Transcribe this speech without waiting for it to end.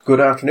Good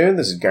afternoon,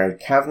 this is Gary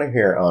Kavanagh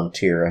here on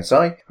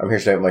TRSI. I'm here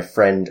today with my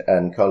friend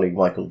and colleague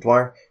Michael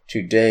Dwyer.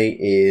 Today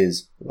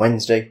is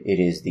Wednesday, it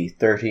is the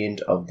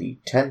 13th of the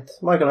 10th.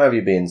 Michael, how have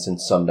you been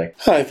since Sunday?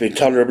 I've been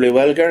tolerably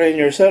well, Gary, and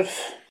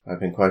yourself? I've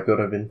been quite good,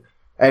 I've been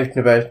out and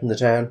about in the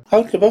town.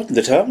 Out and about in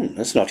the town?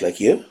 That's not like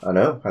you. I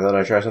know, I thought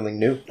I'd try something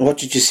new. What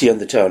did you see on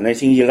the town?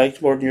 Anything you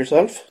liked more than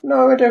yourself?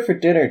 No, I went out for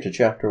dinner to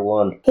Chapter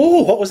 1.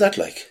 Oh, what was that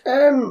like?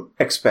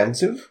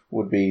 Expensive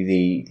would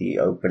be the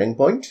opening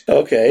point.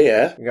 Okay,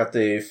 yeah. We got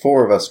the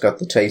four of us got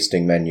the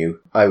tasting menu.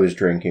 I was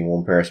drinking,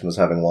 one person was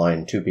having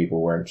wine, two people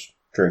weren't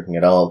drinking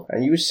at all.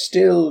 And you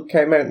still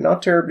came out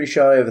not terribly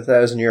shy of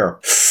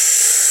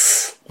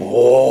 €1,000.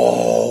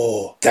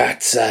 Whoa,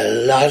 that's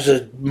a lot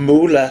of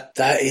moolah.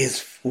 That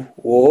is...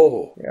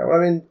 Whoa. Yeah, well,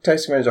 I mean,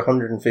 tasting menu is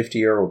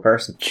 €150 a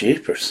person.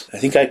 Jeepers. I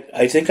think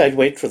I'd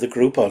wait for the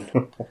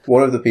Groupon.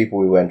 One of the people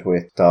we went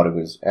with thought it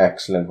was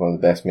excellent, one of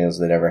the best meals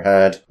they'd ever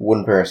had.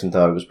 One person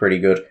thought it was pretty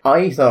good.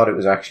 I thought it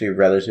was actually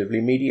relatively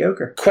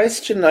mediocre.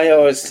 Question I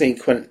always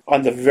think when,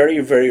 on the very,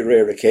 very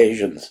rare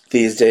occasions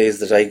these days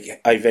that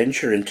I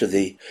venture into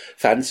the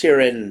fancier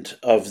end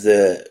of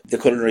the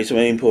culinary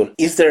swimming pool,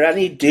 is there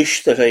any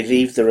dish that I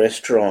leave the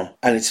restaurant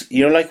and it's,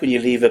 you know, like when you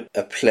leave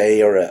a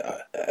play or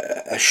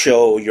a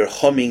show, you're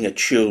humming a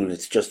tune,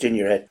 it's just in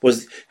your head.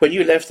 When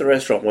you left the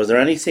restaurant, was there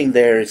anything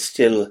there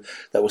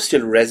that was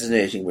still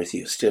resonating with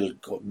you, still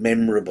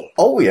memorable?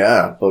 Oh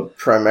yeah, but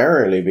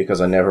primarily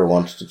because I never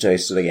wanted to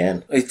taste it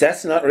again.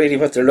 That's not really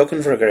what they're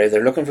looking for, Gary.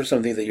 They're looking for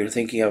something that you're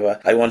thinking of,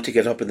 I want to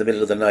get up in the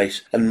middle of the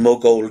night and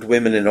mug old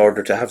women in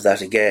order to have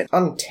that again.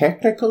 On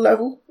technical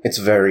level, it's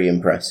very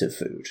impressive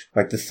food.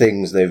 Like the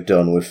things they've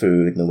done with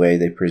food and the way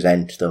they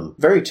present them.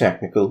 Very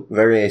technical,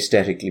 very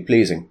aesthetically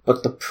pleasing.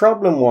 But the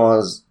problem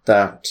was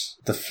that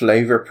the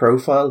flavour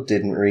profile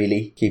didn't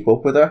really keep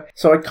up with that.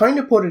 So I kind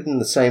of put it in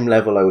the same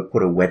level I would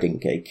put a wedding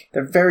cake.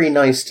 They're very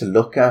nice to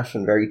look at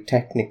and very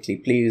technically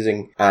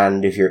pleasing.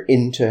 And if you're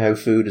into how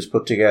food is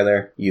put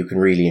together, you can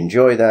really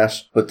enjoy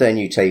that. But then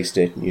you taste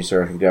it and you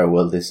sort of go,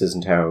 well, this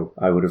isn't how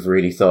I would have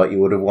really thought you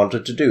would have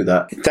wanted to do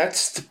that.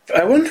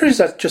 I wonder, is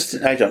that just,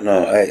 I don't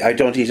know. I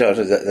don't eat out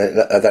at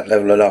that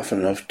level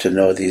often enough to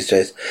know these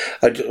days.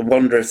 I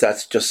wonder if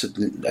that's just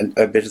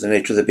a bit of the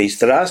nature of the beast.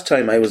 The last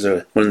time I was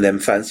one of them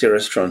fancy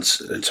restaurants,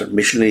 sort of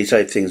Michelin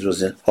type things,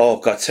 was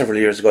several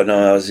years ago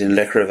now. I was in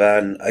Le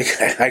Crevin. I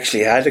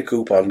actually had a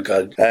coupon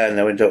code, and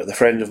I went out with a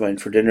friend of mine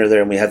for dinner there,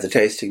 and we had the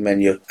tasting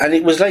menu. And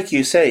it was like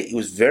you say, it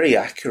was very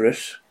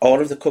accurate. All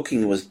of the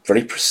cooking was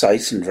very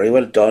precise and very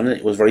well done, and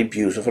it was very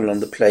beautiful on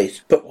the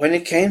plate. But when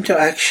it came to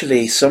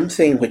actually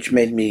something which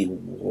made me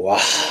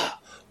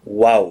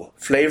wow,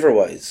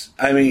 flavour-wise,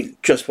 I mean,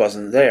 just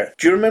wasn't there.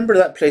 Do you remember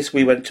that place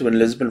we went to in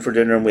Lisbon for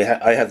dinner and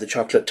I had the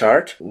chocolate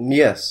tart?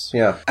 Yes,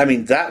 yeah. I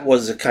mean, that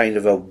was a kind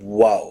of a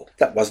wow.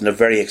 That wasn't a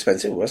very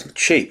expensive, it wasn't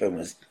cheap.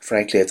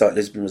 Frankly, I thought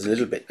Lisbon was a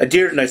little bit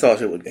dearer than I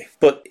thought it would be.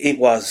 But it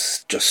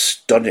was just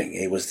stunning.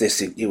 It was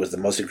the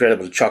most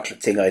incredible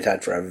chocolate thing I'd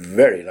had for a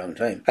very long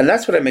time. And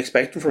that's what I'm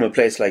expecting from a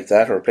place like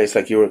that, or a place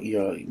like your,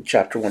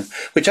 Chapter 1,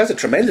 which has a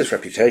tremendous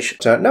reputation.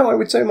 No, I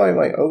would say my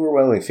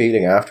overwhelming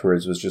feeling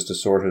afterwards was just a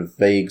sort of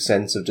vague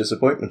sense of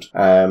disappointment.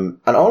 And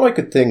all I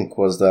could think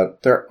was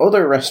that there are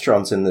other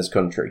restaurants in this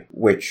country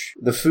which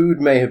the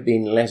food may have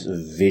been less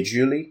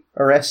visually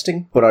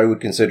arresting, but I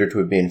would consider to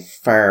have been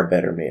far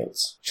better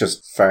meals.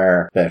 Just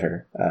far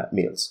better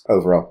meals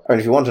overall. And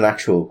if you want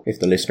if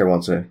the listener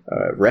wants a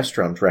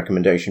restaurant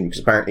recommendation,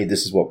 because apparently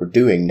this is what we're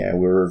doing now,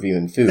 we're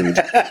reviewing food,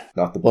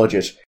 not the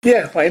budget.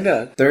 Yeah, why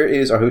not? There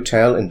is a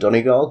hotel in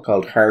Donegal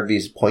called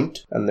Harvey's Point,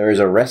 and there is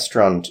a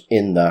restaurant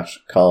in that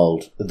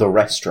called The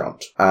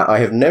Restaurant. I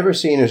have never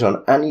seen it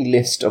on any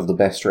list of the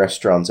best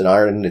restaurants in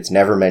Ireland. It's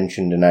never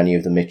mentioned in any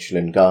of the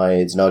Michelin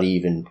guides, not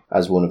even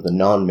as one of the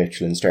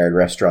non-Michelin starred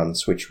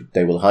restaurants, which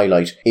they will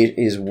highlight. It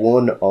is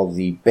one of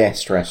the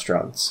best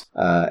restaurants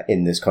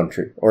in this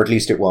country, or at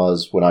least it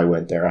was when I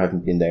went there. I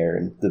haven't been there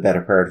in the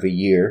better part of a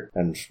year,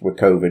 and with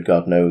COVID,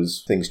 God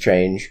knows, things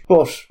change.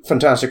 But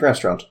fantastic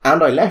restaurant.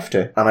 And I left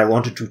it, and I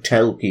wanted to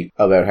tell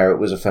people about how it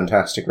was a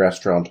fantastic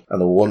restaurant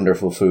and the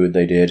wonderful food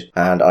they did,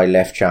 and I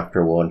left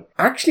Chapter 1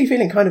 actually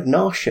feeling kind of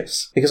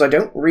nauseous, because I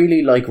don't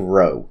really like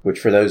roe, which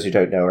for those who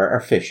don't know are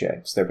fish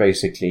eggs. They're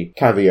basically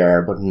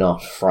caviar, but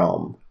not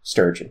from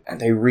sturgeon. And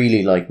they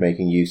really like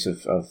making use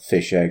of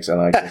fish eggs,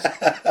 and I just...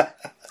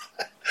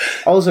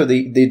 Also,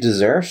 the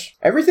dessert,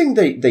 everything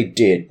they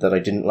did that I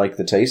didn't like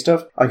the taste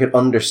of, I could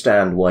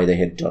understand why they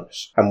had done it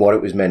and what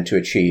it was meant to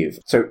achieve.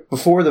 So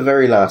before the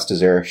very last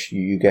dessert,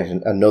 you get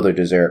another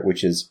dessert,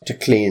 which is to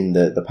clean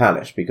the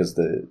palate, because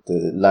the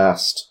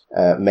last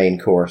main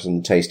course in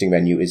the tasting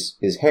menu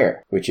is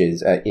hare, which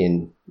is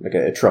in like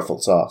a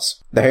truffle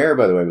sauce. The hare,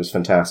 by the way, was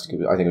fantastic.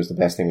 I think it was the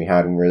best thing we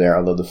had when we were there,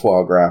 although the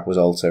foie gras was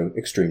also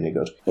extremely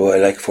good. Oh, I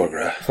like foie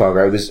gras. Foie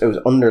gras, it was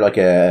under like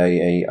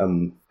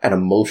an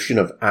emulsion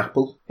of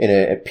apple in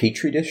a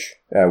petri dish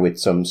with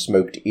some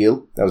smoked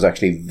eel. That was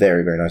actually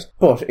very, very nice.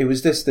 But it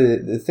was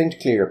the thing to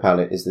clear your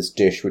palate is this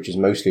dish which is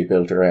mostly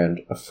built around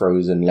a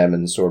frozen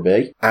lemon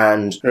sorbet.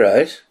 And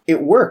right,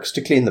 it works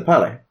to clean the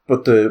palate.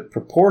 but the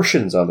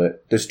proportions of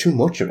it, there's too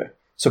much of it.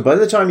 So by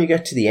the time you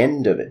get to the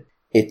end of it,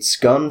 it's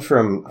gone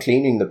from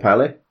cleaning the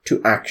palate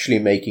to actually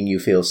making you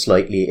feel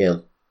slightly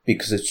ill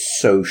because it's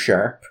so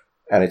sharp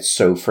and it's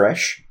so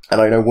fresh. And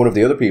I know one of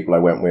the other people I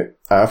went with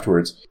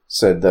afterwards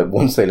said that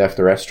once they left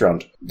the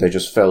restaurant, they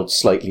just felt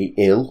slightly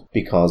ill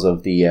because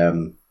of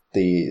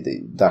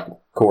that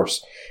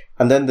course.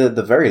 And then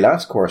the very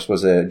last course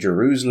was a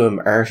Jerusalem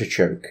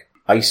artichoke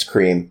ice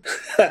cream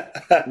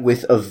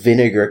with a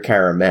vinegar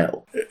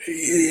caramel.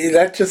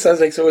 That just sounds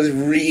like someone's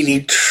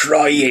really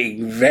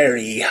trying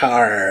very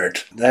hard.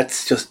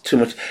 That's just too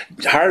much.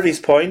 Harvey's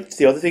Point,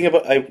 the other thing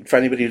about, for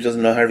anybody who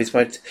doesn't know Harvey's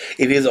Point,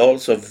 it is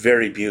also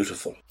very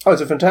beautiful. Oh,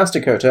 it's a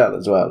fantastic hotel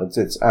as well.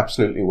 It's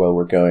absolutely well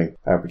worth going,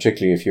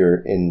 particularly if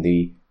you're in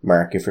the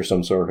market for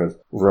some sort of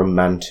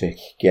romantic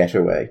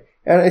getaway.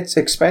 And it's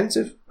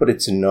expensive, but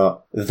it's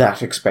not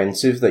that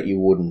expensive that you'd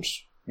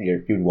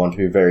want to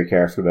be very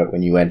careful about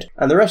when you went.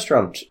 And the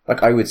restaurant,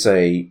 like I would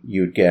say,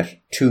 you'd get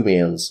 2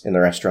 meals in the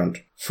restaurant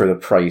for the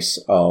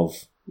price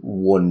of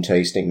 1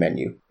 tasting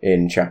menu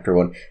in Chapter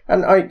 1.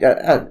 And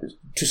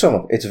to sum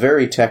up, it's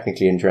very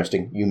technically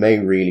interesting. You may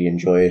really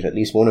enjoy it. At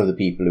least one of the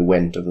people who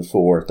went of the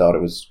 4 thought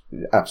it was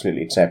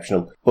absolutely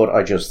exceptional. But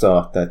I just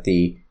thought that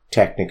the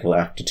technical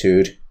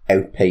aptitude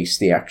outpaced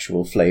the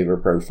actual flavour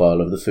profile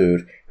of the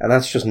food. And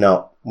that's just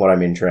not what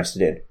I'm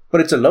interested in.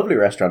 But it's a lovely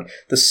restaurant.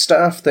 The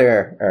staff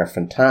there are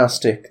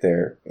fantastic.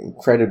 They're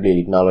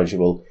incredibly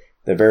knowledgeable.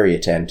 They're very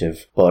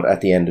attentive. But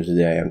at the end of the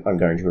day, I'm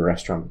going to a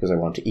restaurant because I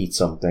want to eat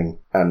something.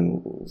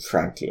 And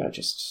frankly,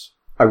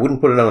 I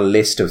wouldn't put it on a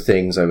list of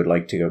things I would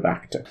like to go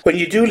back to. When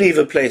you do leave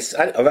a place,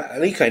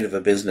 any kind of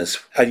a business,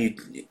 and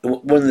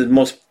one of the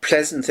most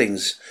pleasant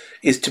things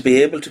is to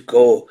be able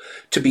to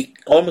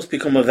almost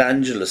become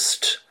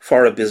evangelist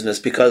for a business,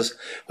 because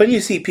when you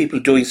see people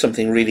doing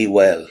something really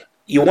well,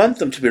 you want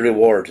them to be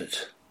rewarded.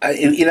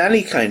 In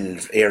any kind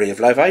of area of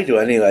life, I do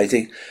anyway. I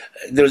think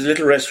there was a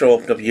little restaurant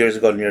opened up years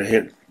ago near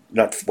here,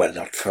 not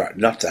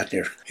that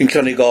near, in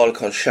Clonegall,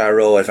 called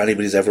Charrow. If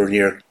anybody's ever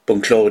near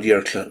Bunclody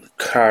or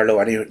Carlow,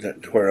 anywhere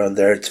around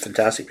there, it's a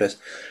fantastic place.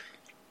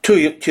 Two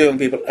young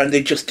people, and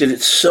they just did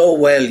it so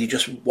well. You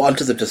just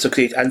wanted them to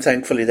succeed, and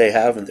thankfully they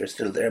have, and they're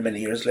still there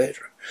many years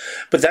later.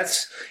 But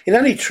that's in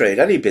any trade,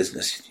 any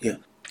business. You know,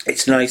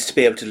 it's nice to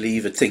be able to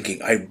leave it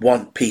thinking, I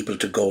want people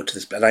to go to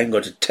this, and I'm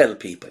going to tell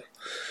people,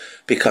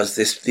 because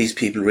these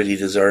people really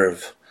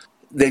deserve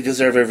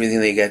everything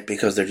they get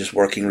because they're just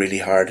working really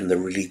hard and they're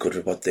really good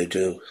at what they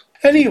do.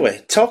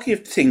 Anyway, talking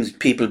of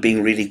people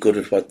being really good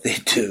at what they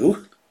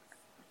do,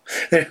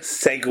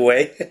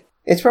 segue.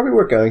 It's probably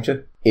worth going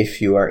to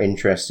if you are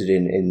interested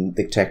in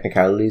the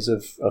technicalities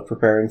of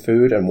preparing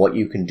food and what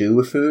you can do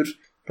with food.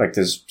 Like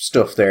there's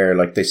stuff there,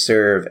 like they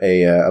serve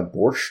a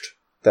borscht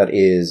that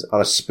is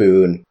on a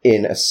spoon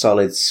in a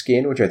solid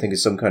skin, which I think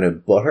is some kind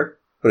of butter.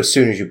 But as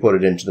soon as you put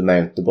it into the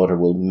mouth, the butter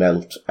will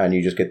melt and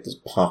you just get this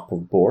pop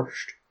of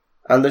borscht.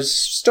 And there's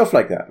stuff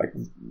like that, like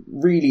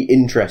really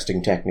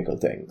interesting technical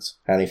things.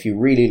 And if you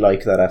really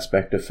like that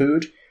aspect of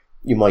food,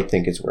 you might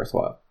think it's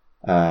worthwhile.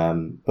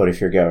 But if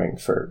you're going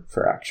for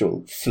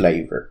actual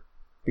flavour,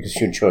 because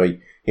you enjoy,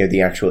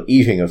 the actual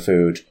eating of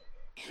food,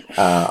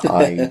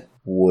 I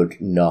would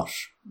not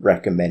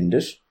recommend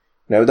it.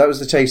 Now, that was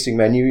the tasting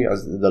menu.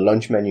 The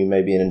lunch menu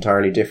may be an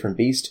entirely different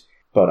beast,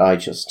 but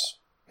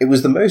it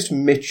was the most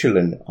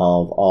Michelin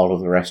of all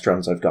of the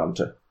restaurants I've gone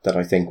to that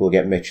I think will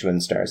get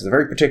Michelin stars. It's a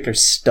very particular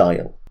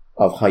style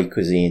of high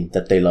cuisine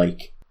that they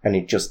like, and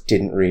it just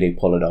didn't really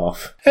pull it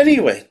off.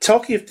 Anyway,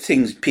 talking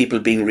of people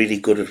being really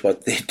good at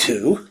what they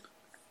do,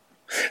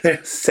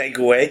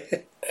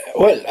 segue.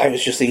 Well, I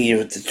was just thinking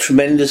of the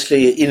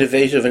tremendously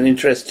innovative and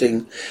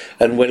interesting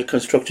and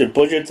well-constructed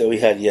budget that we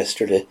had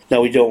yesterday.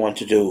 Now, we don't want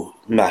to do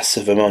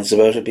massive amounts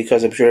about it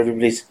because I'm sure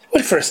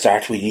well, for a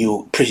start, we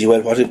knew pretty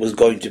well what it was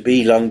going to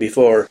be long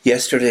before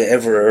yesterday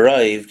ever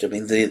arrived. I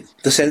mean,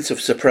 the sense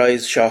of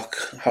surprise, shock,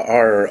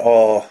 or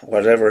awe,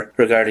 whatever,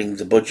 regarding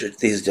the budget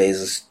these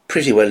days is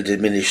pretty well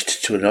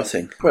diminished to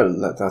nothing.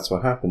 Well, that's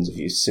what happens if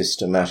you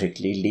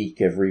systematically leak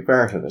every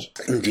part of it.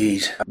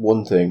 Indeed.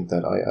 One thing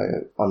that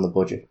I on the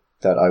budget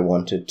that I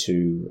wanted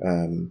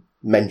to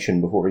mention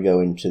before we go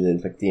into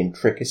the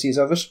intricacies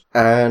of it,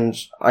 and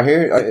I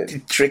hear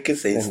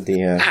intricacies, and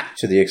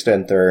to the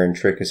extent there are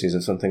intricacies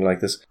of something like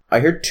this, I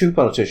heard 2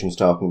 politicians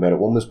talking about it.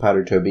 One was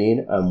Patrick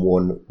Tobin, and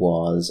one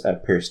was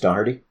Pierce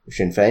Doherty,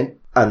 Sinn Féin,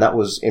 and that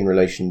was in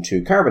relation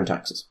to carbon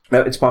taxes. Now,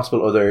 it's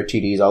possible other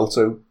TDs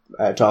also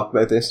talk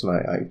about this, and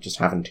I just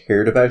haven't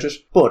heard about it.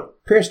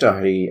 But Pierce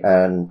Doherty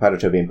and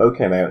Patrick Tobin both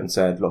came out and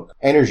said, look,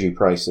 energy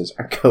prices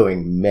are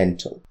going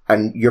mental,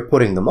 and you're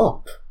putting them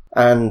up.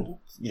 And,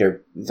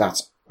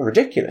 that's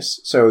ridiculous.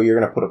 So you're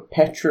going to put up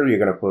petrol, you're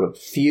going to put up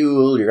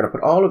fuel, you're going to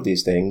put all of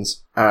these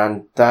things,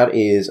 and that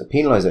is a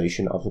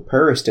penalisation of the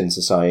poorest in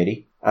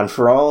society. And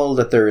for all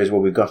that there is,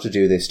 well, we've got to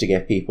do this to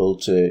get people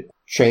to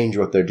change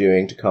what they're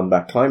doing to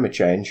combat climate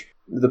change,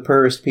 the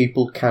poorest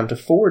people can't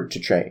afford to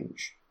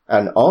change.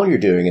 And all you're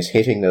doing is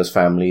hitting those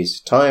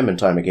families time and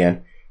time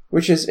again,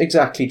 which is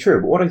exactly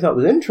true. But what I thought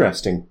was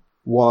interesting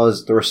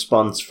was the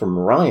response from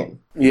Ryan.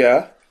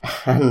 Yeah.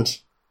 And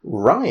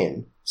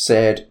Ryan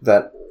said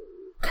that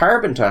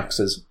carbon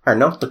taxes are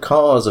not the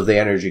cause of the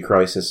energy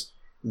crisis,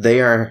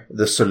 they are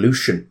the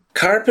solution.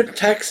 Carbon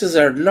taxes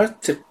are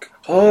not the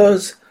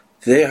cause,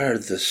 they are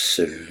the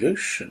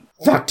solution.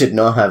 That did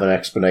not have an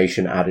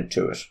explanation added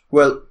to it.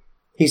 Well,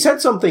 he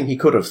said something he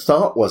could have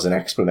thought was an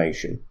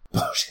explanation,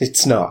 but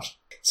it's not.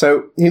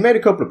 So, he made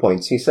a couple of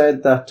points. He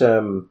said that,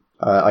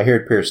 I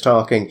heard Pierce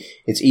talking,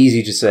 it's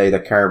easy to say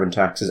that carbon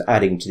tax is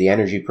adding to the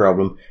energy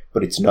problem,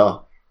 but it's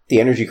not. The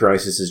energy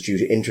crisis is due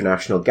to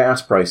international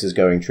gas prices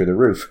going through the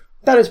roof.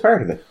 That is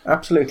part of it,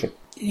 absolutely.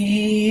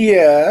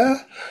 Yeah.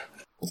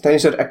 Then he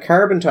said, a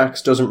carbon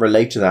tax doesn't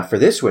relate to that for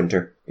this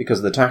winter,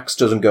 because the tax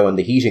doesn't go on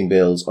the heating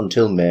bills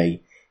until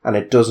May, and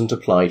it doesn't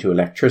apply to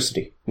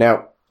electricity.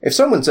 Now, if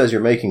someone says you're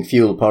making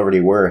fuel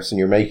poverty worse, and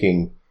you're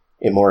making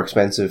it more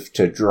expensive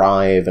to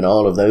drive and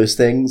all of those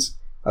things,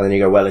 and then you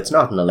go, well, it's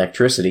not in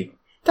electricity,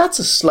 that's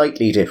a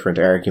slightly different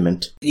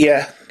argument.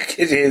 Yeah,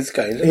 it is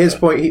kind of. His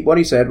point, what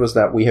he said was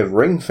that we have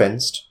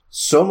ring-fenced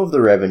some of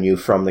the revenue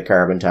from the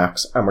carbon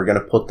tax, and we're going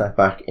to put that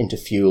back into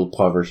fuel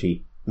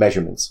poverty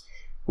measurements.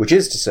 Which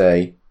is to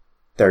say,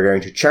 they're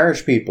going to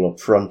charge people up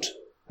front,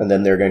 and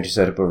then they're going to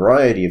set up a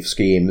variety of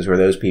schemes where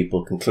those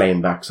people can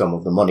claim back some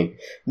of the money.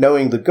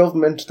 Knowing the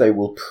government, they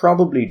will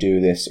probably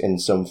do this in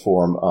some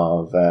form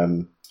of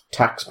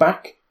tax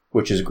back,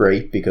 which is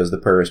great because the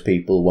poorest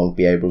people won't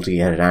be able to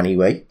get it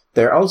anyway.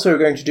 They're also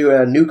going to do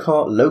a new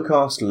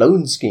low-cost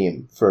loan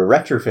scheme for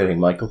retrofitting,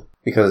 Michael,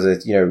 because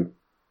it's,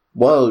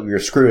 while you're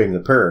screwing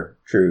the poor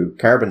through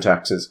carbon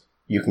taxes,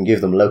 you can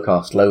give them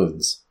low-cost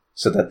loans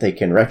so that they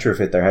can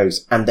retrofit their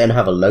house and then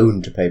have a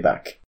loan to pay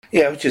back.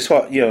 Yeah, which is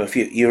what, if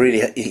you really,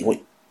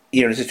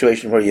 you're in a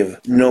situation where you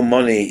have no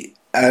money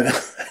and,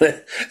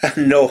 and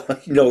no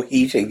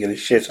heating in a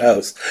shit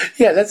house.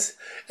 Yeah, let's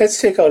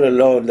take out a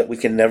loan that we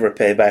can never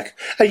pay back.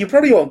 And you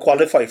probably won't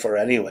qualify for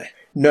anyway.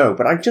 No,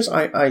 but I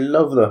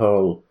love the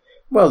whole,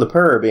 well, the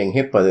poor are being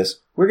hit by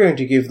this. We're going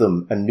to give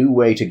them a new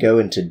way to go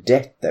into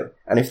debt, though.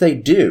 And if they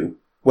do,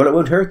 well, it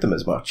won't hurt them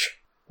as much.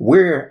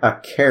 We're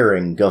a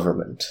caring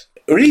government.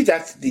 Really,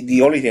 that's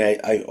the only thing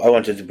I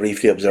wanted to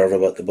briefly observe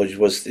about the budget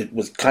was it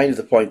was kind of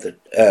the point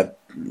that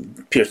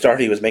Pierce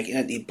Doherty was making.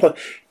 And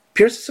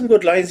Pierce had some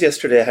good lines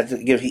yesterday. I had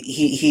to give.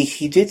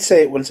 He did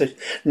say it once.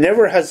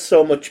 Never has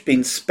so much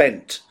been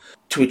spent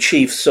to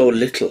achieve so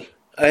little.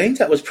 I think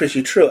that was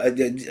pretty true.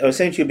 I was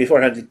saying to you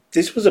beforehand,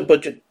 this was a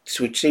budget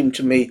which seemed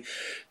to me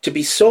to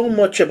be so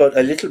much about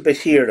a little bit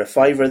here, a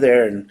fiver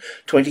there, and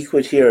 20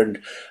 quid here,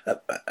 and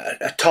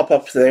a top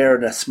up there,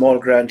 and a small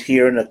grant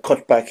here, and a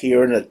cutback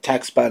here, and a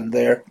tax ban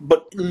there.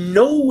 But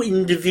no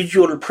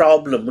individual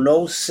problem,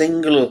 no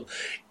single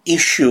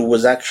issue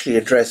was actually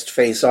addressed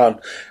face on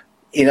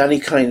in any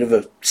kind of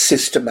a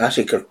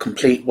systematic or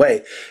complete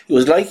way. It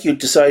was like you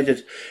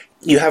decided,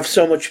 you have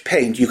so much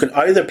paint, you can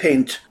either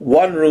paint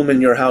one room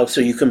in your house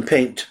or you can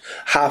paint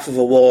half of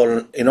a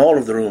wall in all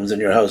of the rooms in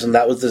your house, and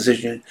that was the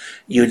decision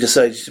you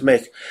decided to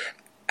make.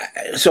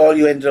 So all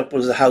you ended up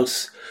was a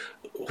house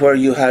where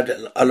you had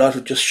a lot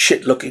of just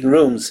shit-looking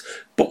rooms,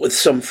 but with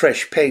some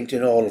fresh paint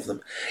in all of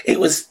them.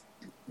 It was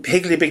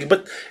higgledy-piggledy,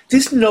 but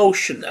this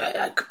notion,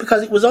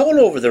 because it was all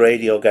over the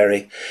radio,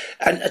 Gary,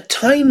 and at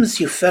times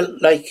you felt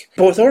like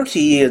both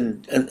RTE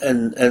and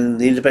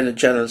the independent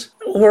channels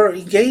were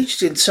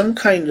engaged in some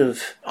kind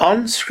of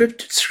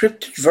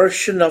scripted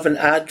version of an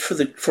ad for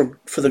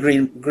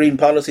the green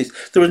policies.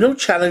 There was no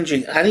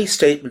challenging any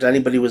statement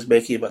anybody was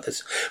making about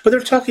this, but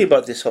they're talking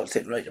about this whole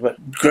thing, right?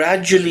 About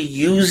gradually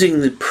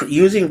using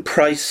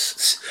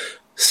price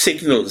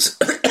signals.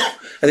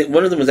 I think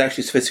one of them was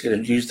actually sophisticated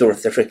and used the word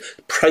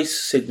price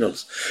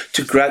signals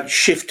to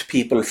shift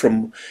people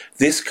from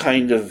this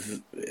kind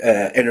of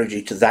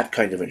energy to that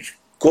kind of energy.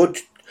 Good,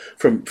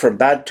 from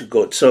bad to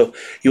good. So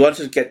you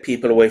wanted to get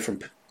people away from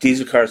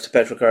diesel cars to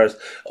petrol cars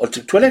or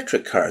to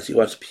electric cars. You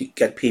want to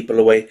get people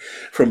away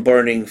from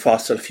burning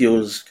fossil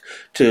fuels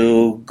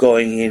to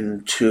going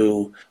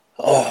into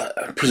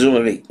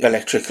presumably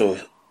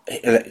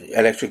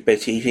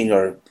electric-based heating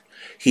or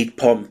heat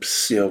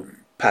pumps,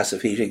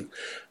 passive heating,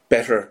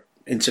 better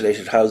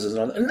insulated houses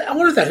and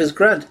all of that is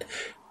grand,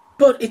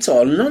 but it's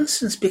all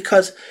nonsense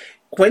because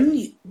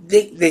when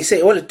they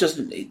say, well, it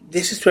doesn't,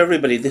 this is to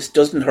everybody, this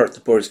doesn't hurt the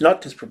poor, it's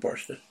not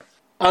disproportionate.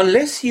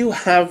 Unless you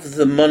have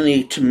the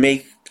money to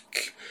make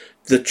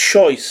the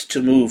choice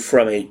to move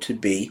from A to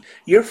B,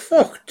 you're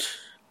fucked.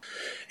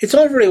 It's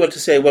all very well to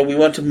say, well, we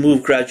want to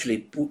move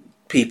gradually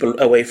people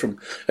away from,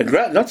 and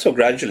not so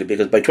gradually,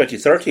 because by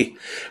 2030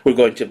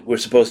 we're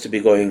supposed to be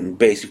going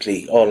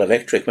basically all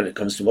electric when it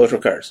comes to motor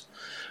cars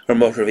or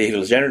motor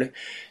vehicles generally.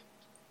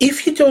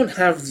 If you don't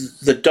have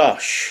the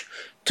dosh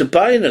to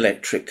buy an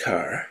electric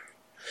car,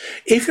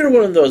 if you're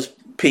one of those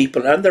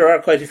people, and there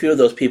are quite a few of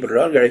those people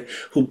around, Gary,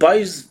 who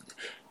buys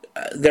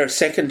their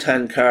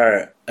second-hand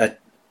car at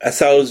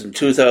 1,000,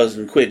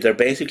 2,000 quid, they're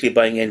basically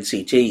buying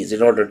NCTs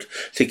in order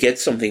to get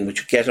something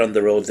which you get on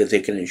the road that they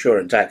can insure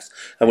and tax,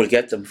 and will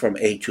get them from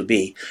A to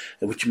B,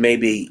 which may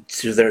be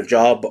to their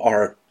job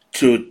or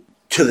to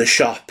the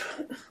shop.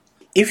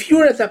 if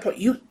you're at that point,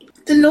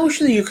 the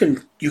notion that you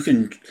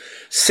can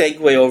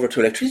segue over to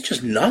electric is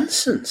just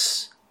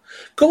nonsense.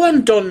 Go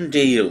on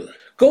Dundee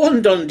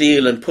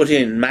and put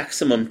in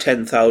maximum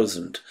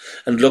 10,000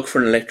 and look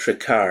for an electric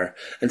car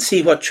and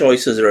see what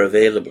choices are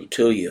available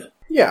to you.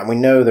 Yeah, and we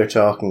know they're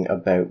talking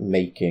about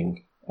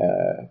making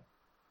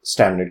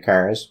standard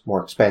cars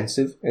more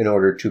expensive in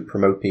order to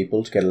promote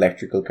people to get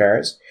electrical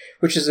cars,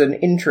 which is an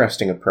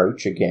interesting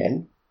approach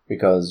again,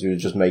 because you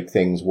just make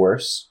things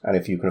worse, and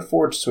if you can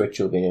afford to switch,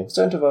 you'll be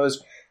incentivized,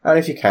 and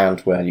if you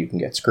can't, well, you can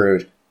get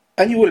screwed.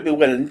 And you will be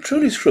well and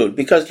truly screwed,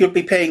 because you'll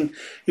be paying.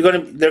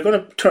 They're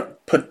going to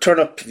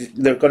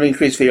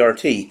increase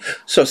VRT.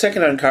 So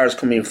second-hand cars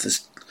coming in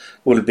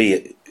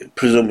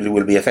presumably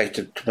will be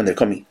affected when they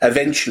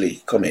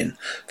eventually come in.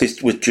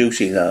 This with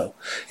duty now,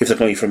 if they're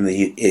coming from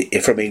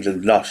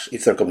England, not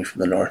if they're coming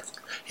from the north.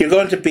 You're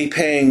going to be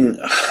paying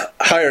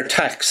higher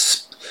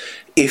tax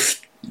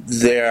if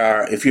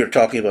you're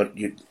talking about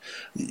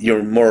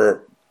your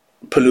more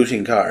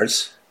polluting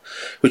cars,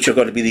 which are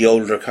going to be the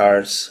older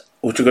cars,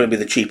 which are going to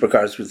be the cheaper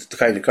cars, with the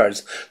kind of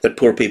cars that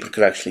poor people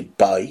could actually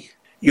buy.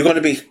 You're going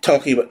to be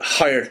talking about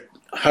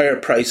higher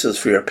prices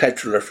for your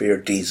petrol or for your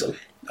diesel.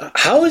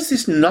 How is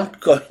this not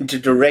going to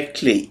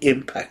directly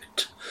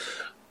impact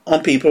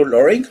on people with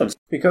lower incomes?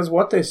 Because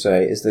what they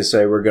say is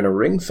we're going to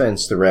ring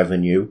fence the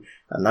revenue,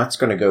 and that's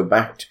going to go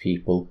back to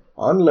people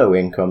on low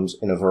incomes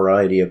in a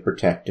variety of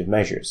protective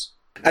measures.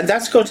 And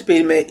that's going to be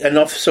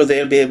enough so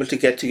they'll be able to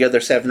get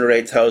together 7,000 or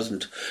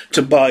 8,000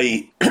 to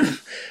buy a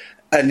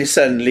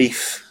Nissan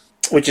Leaf,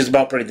 which is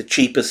about probably the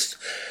cheapest.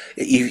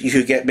 If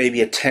you get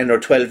maybe a 10 or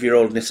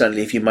 12-year-old Nissan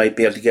Leaf, you might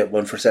be able to get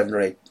one for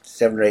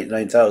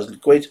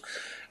 9,000 quid.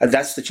 And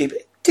that's the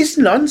cheapest. This is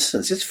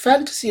nonsense. It's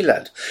fantasy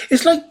land.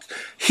 It's like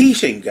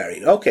heating,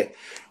 Gary. Okay,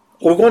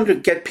 we're going to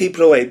get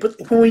people away.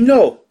 But when we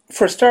know,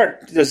 for a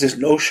start, there's this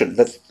notion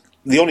that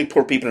the only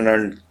poor people in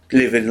Ireland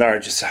live in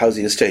large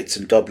housing estates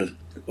in Dublin.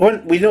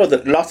 When we know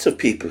that lots of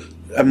people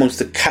amongst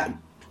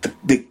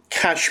the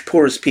cash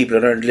poorest people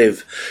in Ireland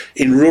live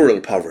in rural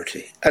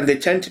poverty, and they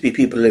tend to be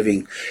people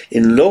living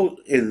in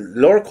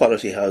lower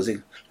quality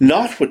housing,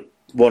 not with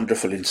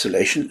wonderful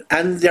insulation,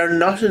 and they're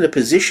not in a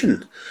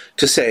position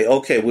to say,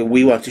 okay,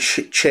 we want to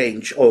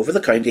change over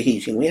the kind of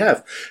heating we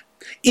have.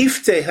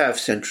 If they have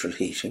central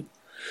heating,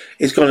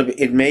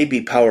 it may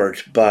be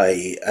powered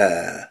by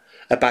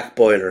a back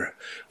boiler,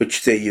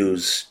 which they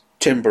use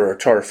timber or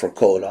turf or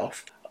coal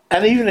off.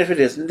 And even if it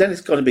isn't, then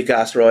it's going to be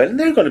gas or oil, and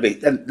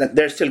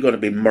they're still going to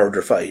be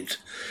murdered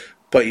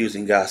by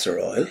using gas or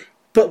oil.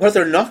 But what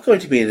they're not going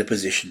to be in a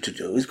position to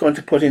do is going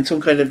to put in some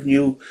kind of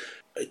new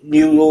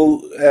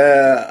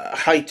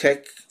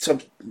high-tech,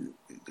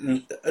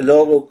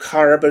 low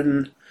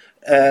carbon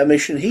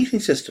emission heating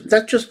system.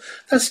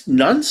 That's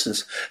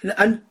nonsense.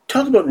 And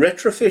talk about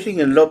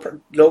retrofitting and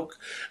low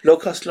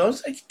cost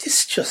loans.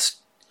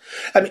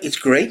 It's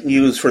great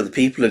news for the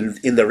people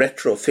in the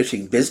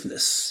retrofitting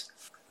business,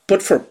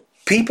 but for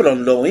people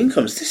on low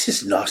incomes, this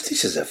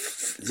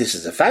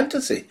is a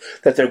fantasy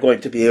that they're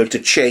going to be able to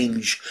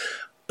change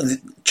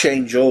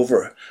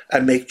over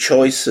and make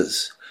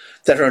choices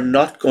that are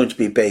not going to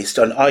be based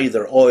on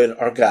either oil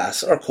or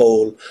gas or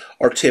coal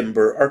or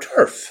timber or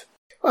turf.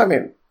 I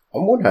mean,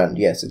 on one hand,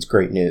 yes, it's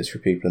great news for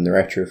people in the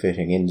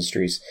retrofitting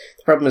industries.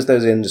 The problem is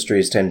those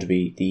industries tend to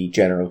be the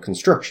general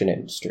construction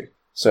industry.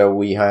 So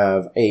we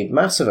have a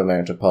massive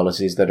amount of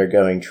policies that are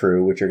going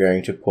through, which are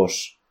going to put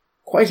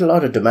quite a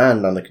lot of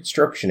demand on the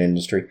construction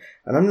industry,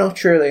 and I'm not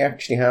sure they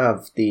actually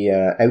have the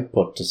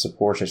output to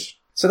support it.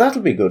 So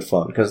that'll be good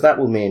fun, because that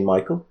will mean,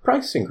 Michael,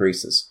 price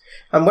increases.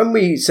 And when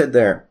we said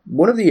there,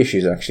 one of the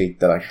issues actually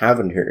that I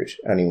haven't heard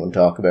anyone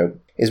talk about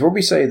is where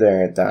we say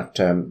there that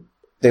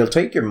they'll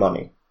take your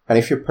money, and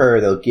if you're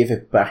poor, they'll give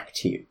it back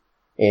to you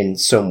in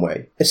some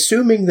way,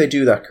 assuming they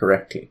do that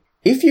correctly.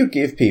 If you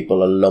give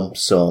people a lump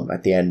sum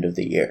at the end of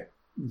the year,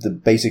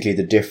 basically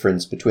the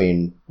difference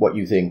between what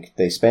you think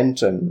they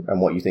spent and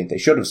what you think they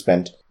should have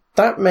spent,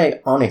 that may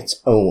on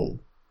its own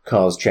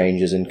cause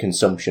changes in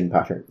consumption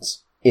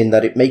patterns, in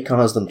that it may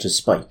cause them to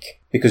spike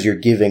because you're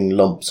giving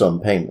lump sum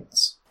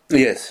payments.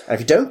 Yes. And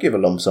if you don't give a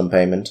lump sum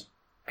payment,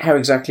 how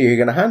exactly are you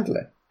going to handle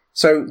it?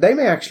 So they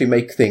may actually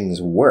make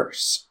things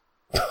worse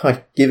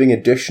by giving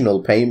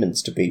additional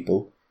payments to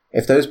people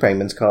if those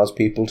payments cause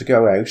people to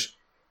go out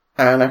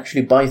and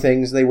actually buy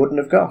things they wouldn't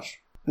have got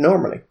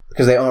normally,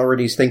 because they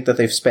already think that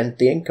they've spent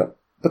the income.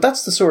 But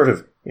that's the sort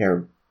of,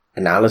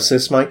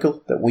 analysis,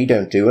 Michael, that we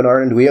don't do in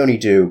Ireland. We only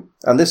do,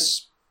 and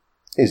this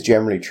is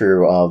generally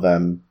true of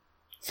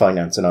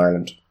finance in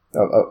Ireland,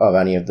 of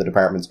any of the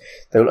departments,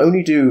 they'll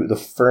only do the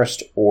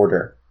first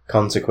order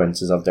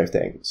consequences of their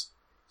things.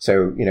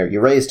 So,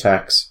 you raise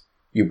tax,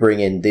 you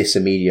bring in this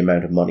immediate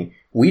amount of money.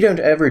 We don't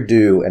ever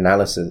do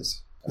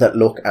analysis that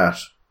look at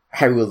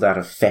how will that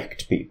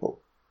affect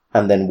people,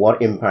 and then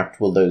what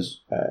impact will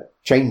those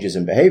changes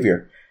in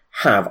behaviour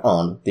have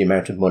on the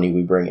amount of money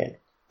we bring in.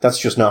 That's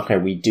just not how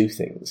we do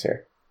things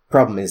here.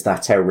 Problem is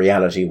that's how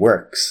reality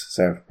works.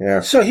 So, yeah.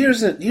 So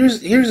here's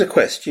a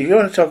question. You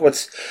want to talk about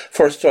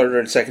first order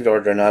and second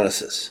order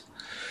analysis.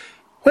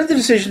 When the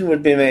decision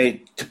would be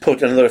made to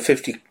put another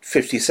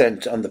 50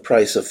 cent on the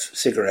price of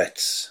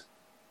cigarettes,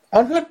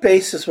 on what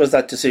basis was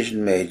that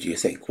decision made, do you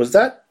think? Was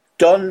that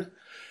done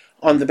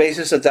on the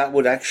basis that that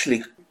would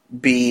actually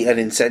be an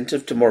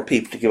incentive to more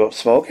people to give up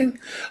smoking?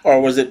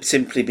 Or was it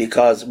simply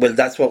because, well,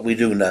 that's what we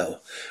do now.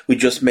 We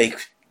just make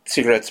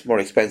cigarettes more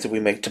expensive, we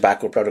make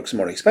tobacco products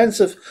more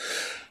expensive,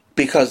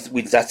 because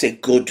that's a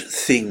good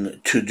thing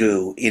to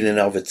do in and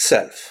of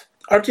itself?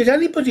 Or did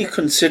anybody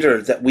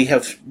consider that we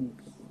have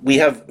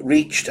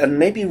reached, and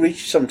maybe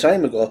reached some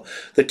time ago,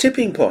 the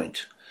tipping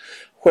point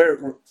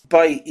where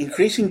by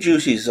increasing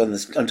duties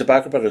on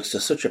tobacco products to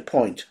such a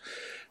point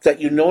that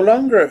you no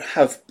longer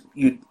have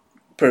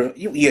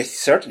yes,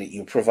 certainly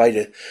you provide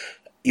a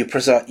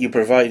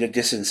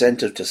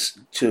disincentive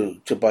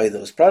to buy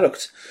those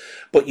products,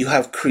 but you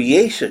have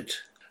created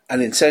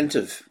an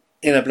incentive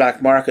in a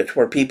black market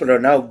where people are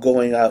now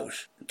going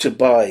out to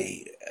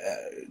buy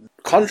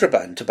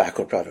contraband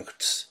tobacco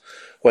products,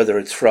 whether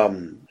it's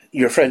from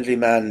your friendly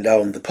man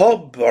down the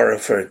pub, or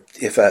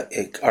if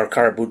our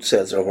car boot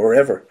sales, or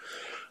wherever.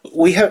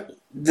 We have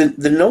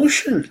the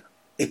notion,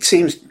 it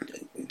seems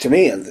to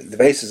me, on the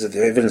basis of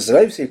the evidence that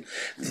I've seen,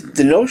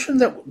 the notion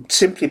that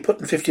simply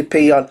putting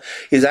 50p on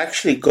is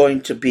actually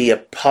going to be a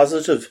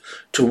positive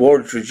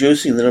towards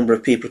reducing the number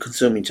of people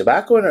consuming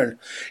tobacco in Ireland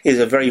is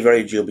a very,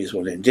 very dubious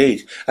one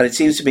indeed. And it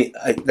seems to me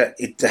that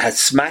it has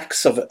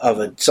smacks of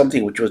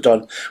something which was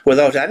done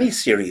without any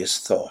serious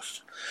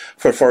thought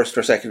for first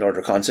or second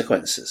order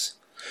consequences.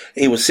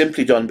 It was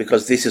simply done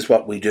because this is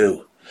what we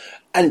do.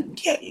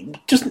 And yeah,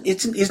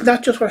 it's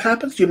not just what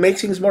happens. You make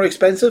things more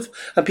expensive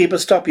and people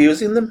stop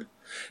using them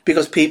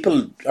because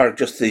people are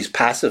just these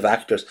passive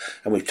actors.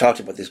 And we've talked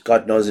about this,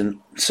 God knows,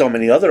 in so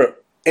many other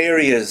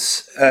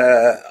areas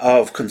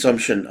of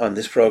consumption on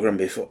this program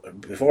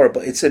before.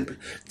 But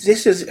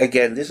this is,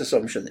 again, this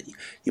assumption that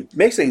you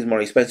make things more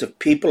expensive.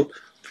 People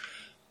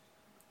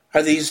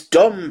are these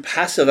dumb,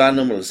 passive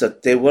animals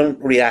that they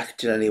won't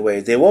react in any way.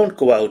 They won't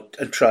go out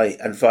and try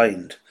and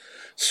find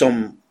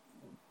some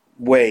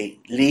way,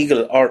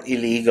 legal or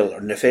illegal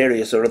or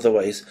nefarious or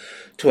otherwise,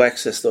 to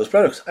access those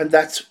products. And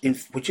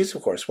which is,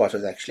 of course, what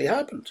has actually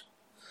happened.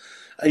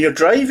 And you're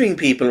driving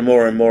people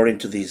more and more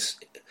into this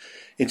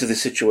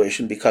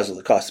situation because of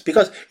the costs.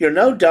 Because you're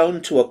now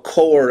down to a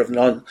core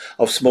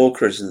of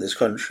smokers in this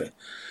country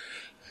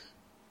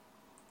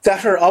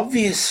that are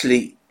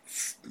obviously,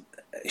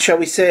 shall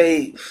we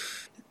say,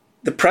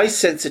 the price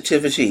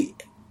sensitivity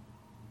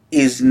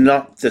is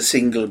not the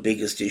single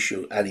biggest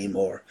issue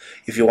anymore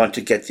if you want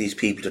to get these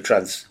people to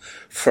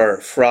transfer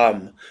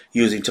from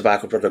using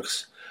tobacco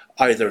products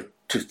either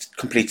to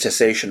complete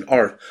cessation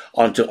or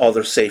onto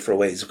other safer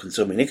ways of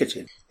consuming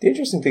nicotine. The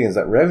interesting thing is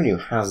that Revenue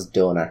has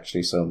done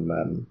actually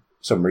some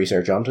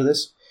research onto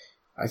this.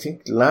 I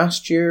think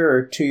last year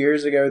or 2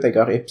 years ago they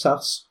got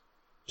Ipsos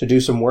to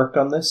do some work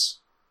on this.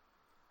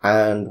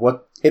 And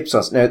what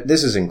Ipsos... Now,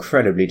 this is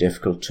incredibly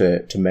difficult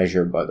to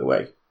measure, by the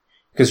way.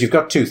 Because you've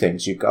got two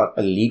things. You've got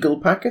illegal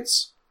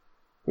packets,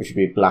 which would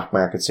be black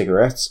market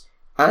cigarettes,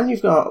 and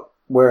you've got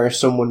where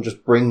someone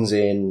just brings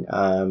in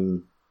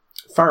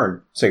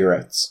foreign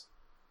cigarettes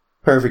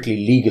perfectly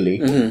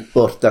legally,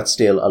 but that's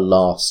still a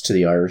loss to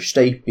the Irish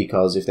state,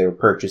 because if they were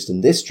purchased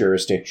in this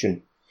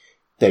jurisdiction,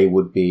 they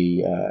would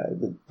be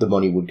the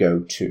money would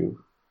go to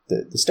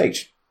the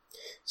state.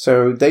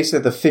 So they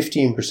said that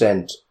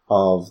 15%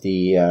 of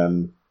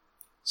the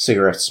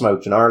cigarettes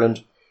smoked in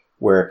Ireland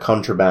were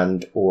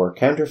contraband or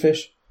counterfeit,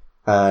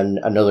 and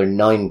another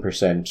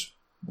 9%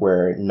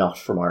 were not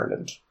from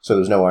Ireland. So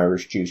there's no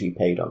Irish duty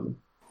paid on them.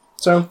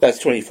 So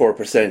that's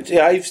 24%.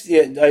 Yeah,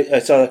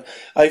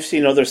 I've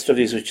seen other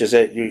studies which is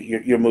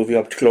you're moving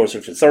up closer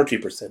to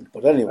 30%.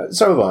 But anyway,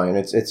 so have I, and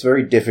it's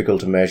very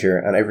difficult to measure.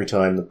 And every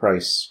time the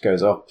price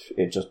goes up,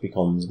 it just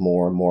becomes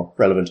more and more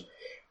relevant.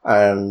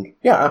 And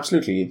yeah,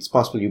 absolutely, it's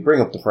possible you bring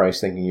up the price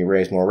thinking you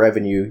raise more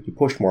revenue, you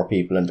push more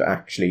people into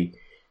actually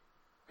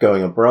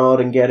going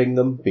abroad and getting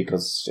them,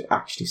 because it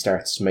actually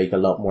starts to make a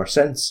lot more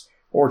sense,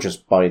 or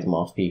just buy them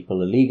off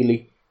people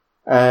illegally,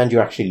 and you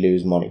actually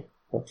lose money.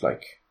 But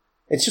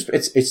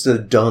it's the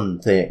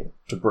done thing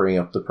to bring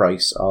up the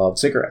price of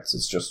cigarettes.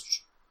 It's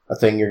just a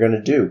thing you're going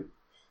to do.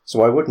 So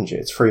why wouldn't you?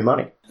 It's free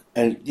money.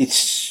 And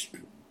it's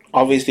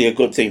obviously a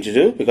good thing to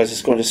do, because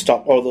it's going to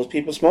stop all those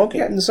people smoking.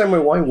 Yeah, in the same way,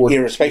 why wouldn't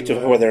irrespective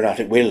of whether or not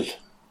it will.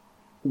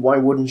 Why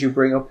wouldn't you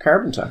bring up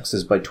carbon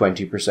taxes by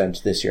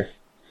 20% this year?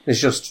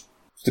 It's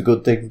the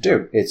good thing to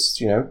do.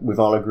 It's, we've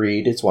all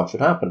agreed it's what should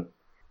happen.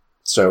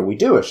 So we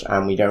do it,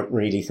 and we don't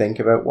really think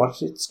about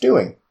what it's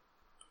doing.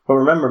 But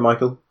remember,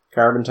 Michael,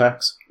 carbon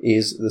tax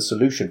is the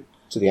solution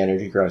to the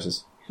energy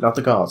crisis, not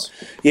the cause.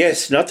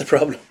 Yes, not the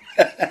problem.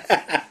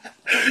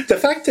 The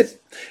fact that,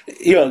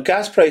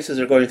 gas prices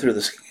are going through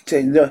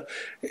the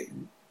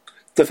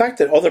fact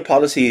that other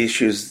policy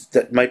issues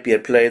that might be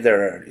at play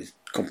there is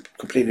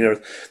completely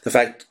other. The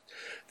fact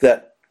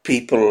that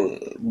people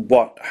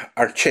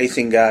are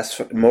chasing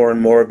gas more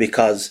and more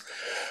because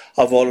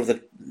of all of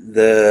the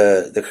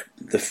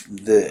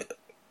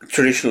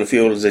traditional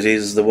fuels. It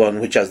is the one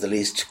which has the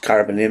least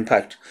carbon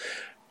impact.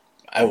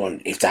 I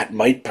wonder if that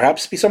might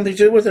perhaps be something to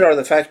do with it, or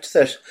the fact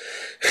that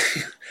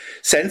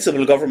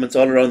sensible governments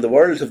all around the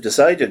world have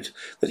decided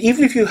that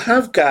even if you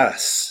have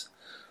gas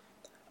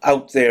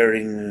out there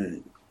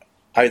in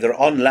either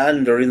on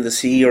land or in the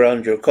sea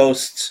around your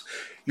coasts,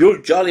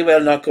 you're jolly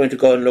well not going to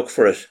go and look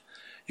for it.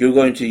 You're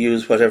going to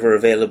use whatever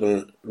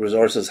available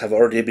resources have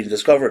already been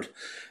discovered.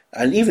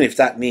 And even if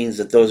that means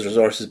that those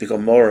resources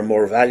become more and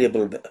more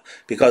valuable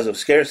because of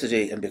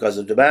scarcity and because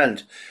of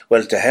demand,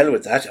 well, to hell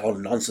with that, all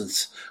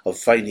nonsense of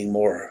finding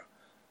more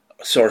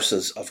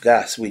sources of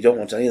gas. We don't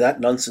want any of that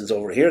nonsense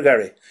over here,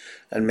 Gary.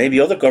 And maybe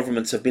other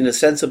governments have been as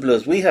sensible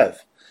as we have.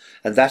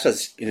 And that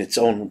has,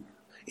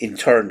 in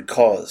turn,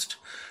 caused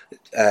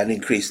an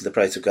increase in the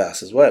price of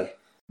gas as well.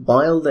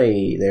 While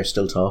they're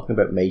still talking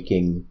about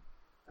making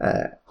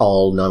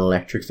all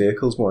non-electric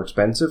vehicles more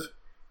expensive,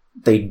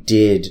 they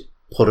did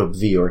put up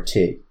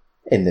VRT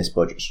in this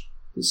budget.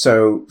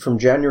 So from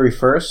January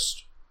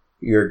 1st,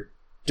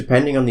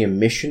 depending on the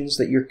emissions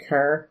that your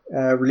car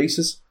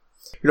releases,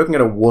 you're looking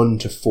at a 1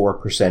 to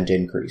 4%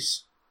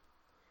 increase.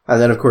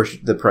 And then, of course,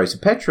 the price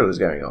of petrol is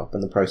going up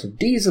and the price of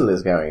diesel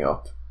is going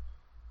up,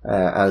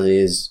 as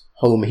is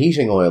home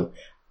heating oil.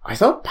 I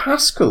thought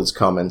Pascal's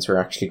comments were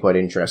actually quite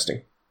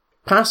interesting.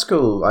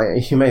 Pascal,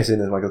 you may have seen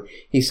this, Michael,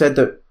 he said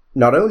that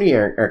not only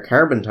are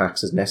carbon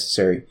taxes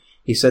necessary,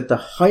 he said the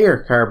higher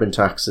carbon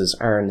taxes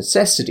are a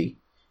necessity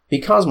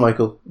because,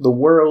 Michael, the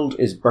world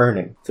is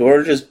burning. The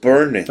world is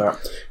burning.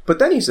 But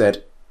then he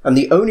said, and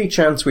the only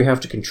chance we have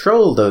to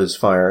control those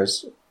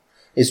fires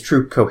is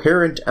through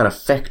coherent and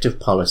effective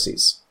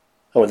policies.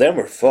 Oh, then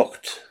we're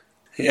fucked.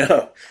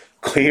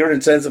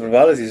 Coherent, sensible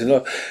policies.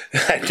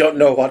 I don't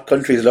know what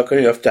country is lucky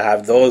enough to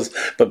have those,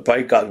 but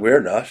by God,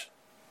 we're not.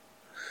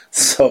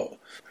 So,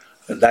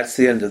 that's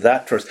the end of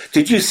that first.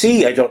 Did you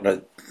see, I don't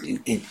know,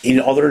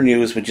 in other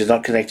news which is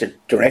not connected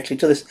directly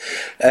to this,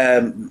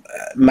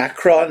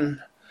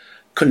 Macron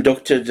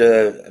conducted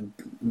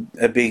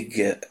a big,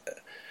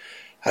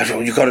 I don't know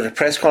what you call it, a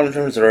press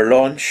conference or a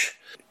launch,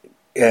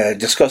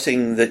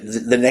 discussing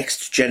the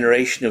next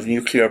generation of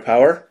nuclear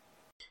power.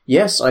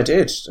 Yes, I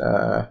did.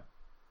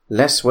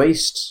 Less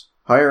waste,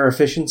 higher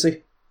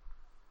efficiency,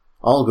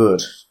 all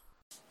good.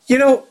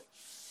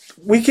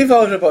 We give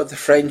out about the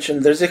French,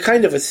 and there's a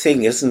kind of a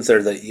thing, isn't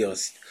there, that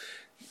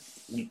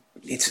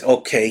it's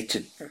okay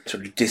to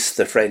sort of diss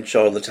the French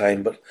all the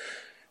time, but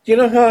you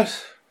know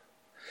what?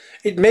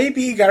 It may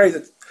be, Gary,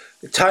 that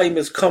the time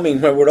is coming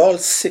where we're all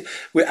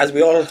as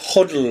we all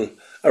huddle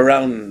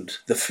around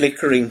the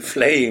flickering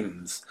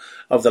flames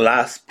of the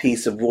last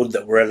piece of wood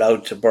that we're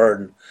allowed to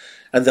burn,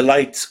 and the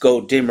lights go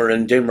dimmer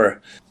and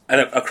dimmer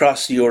and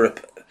across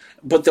Europe.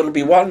 But there'll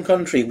be one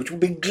country which will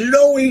be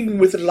glowing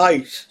with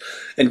light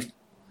and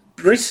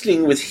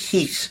bristling with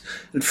heat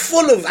and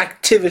full of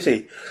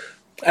activity,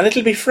 and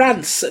it'll be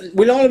France.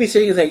 We'll all be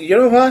sitting and thinking, you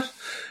know what?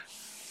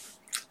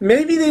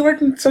 Maybe they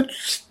weren't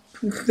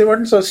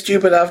so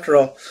stupid after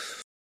all.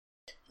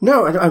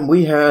 No, and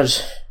we had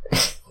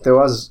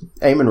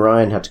Eamon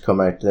Ryan had to come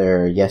out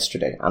there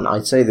yesterday, and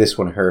I'd say this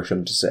one hurt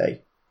him to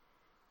say.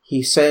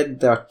 He said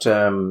that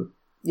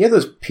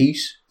those peat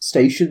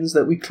stations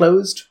that we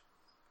closed,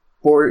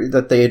 or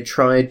that they had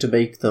tried to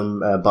make them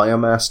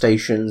biomass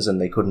stations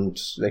and they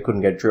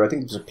couldn't get through. I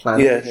think it was a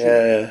planning issue.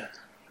 Yeah.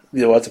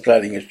 There was a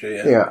planning issue,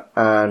 yeah. Yeah,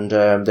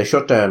 and they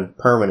shut down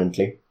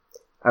permanently.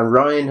 And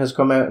Ryan has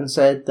come out and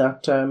said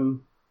that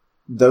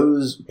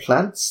those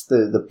plants,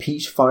 the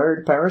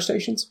peat-fired power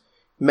stations,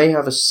 may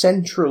have a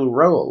central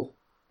role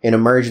in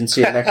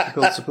emergency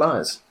electrical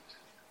supplies.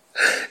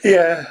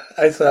 Yeah,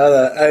 I saw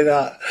that. I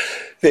thought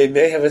they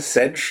may have a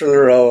central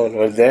role.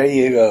 Well, there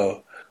you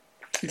go.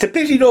 It's a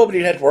pity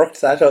nobody had worked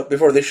that out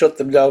before they shut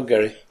them down,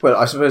 Gary. Well,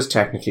 I suppose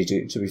technically,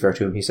 to be fair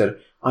to him, he said,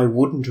 I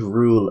wouldn't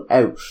rule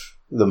out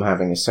them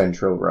having a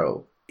central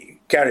role.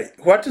 Gary,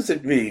 what does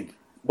it mean?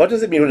 What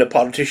does it mean when a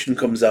politician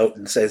comes out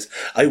and says,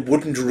 I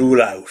wouldn't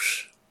rule out?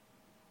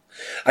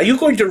 Are you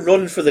going to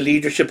run for the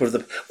leadership of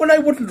the... Well, I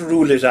wouldn't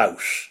rule it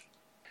out.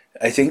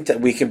 I think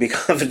that we can be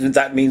confident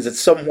that means that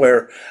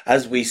somewhere,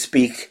 as we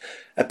speak,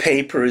 a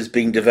paper is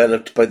being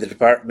developed by the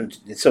department,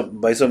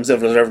 by some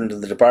civil servant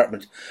in the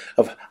department,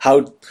 of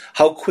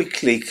how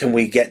quickly can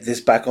we get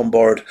this back on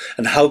board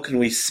and how can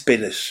we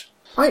spin it.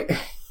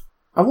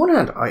 On one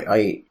hand,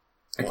 I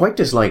quite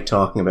dislike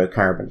talking about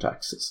carbon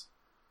taxes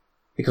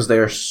because they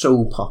are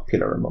so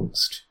popular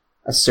amongst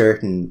a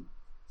certain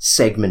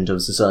segment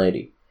of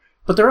society.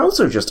 But they're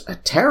also just a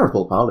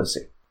terrible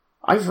policy.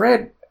 I've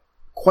read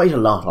quite a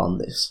lot on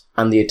this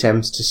and the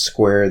attempts to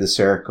square the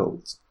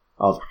circles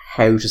of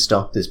how to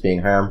stop this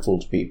being harmful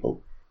to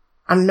people.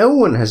 And no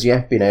one has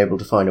yet been able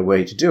to find a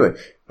way to do it.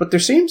 But there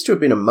seems to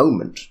have been a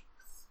moment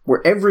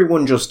where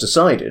everyone just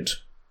decided,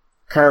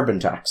 carbon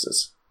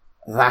taxes,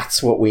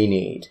 that's what we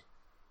need.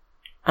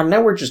 And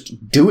now we're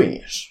just doing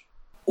it.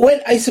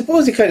 Well, I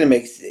suppose it kind of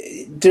makes...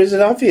 There's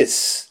an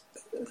obvious,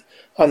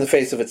 on the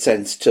face of it,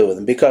 sense to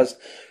them, because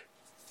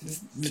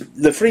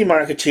the free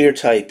marketeer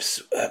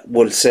types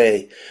will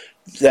say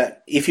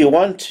that if you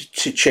want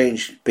to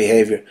change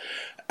behaviour,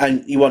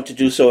 And you want to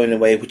do so in a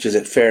way which is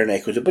fair and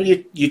equitable.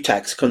 You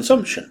tax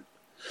consumption.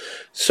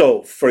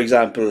 So, for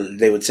example,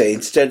 they would say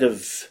instead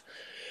of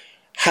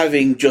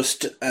having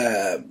just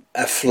a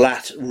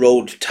flat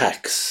road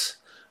tax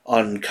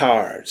on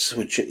cars,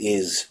 which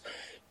is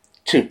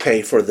to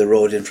pay for the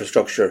road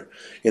infrastructure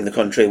in the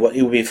country,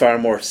 it would be far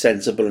more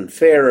sensible and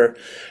fairer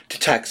to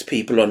tax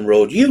people on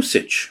road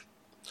usage,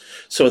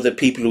 so that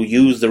people who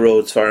use the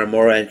roads far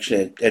more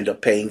actually end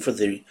up paying for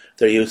their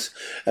use,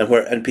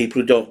 and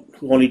people who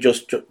only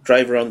just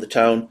drive around the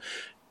town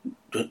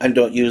and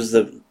don't use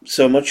them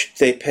so much,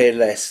 they pay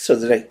less. So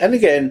that, and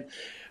again,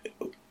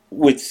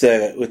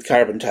 with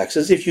carbon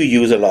taxes, if you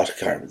use a lot of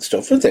carbon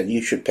stuff, well, then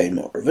you should pay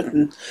more of it,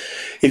 and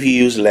if you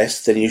use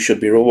less, then you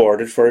should be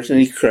rewarded for it, and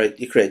it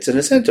creates an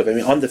incentive. I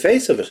mean, on the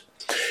face of it,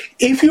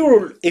 if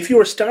you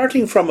were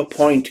starting from a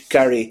point,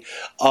 Gary,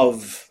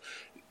 of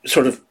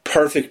sort of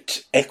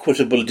perfect,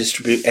 equitable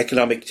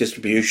economic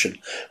distribution,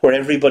 where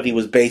everybody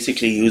was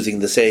basically using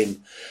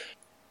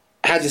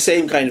had the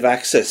same kind of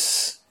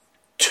access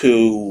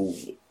to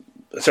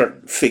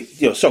certain,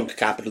 sunk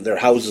capital, their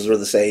houses were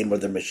the same or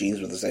their machines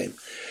were the same,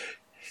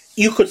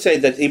 you could say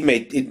that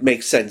it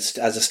makes sense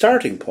as a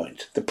starting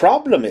point. The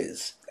problem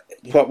is,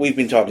 what we've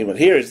been talking about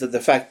here, is that the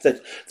fact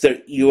that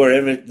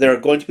there are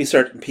going to be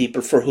certain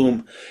people for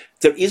whom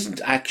there isn't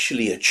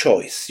actually a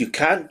choice. You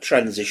can't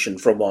transition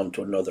from one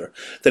to another.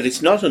 That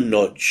it's not a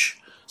nudge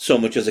so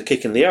much as a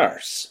kick in the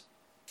arse.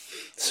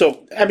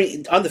 So, I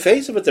mean, on the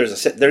face of it,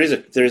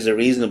 there is a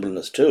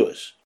reasonableness to it.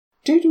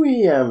 Did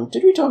we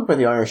talk about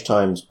the Irish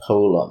Times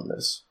poll on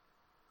this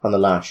on the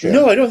last show?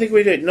 No, I don't think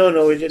we did.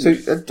 No, we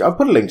didn't. So I'll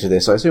put a link to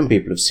this. I assume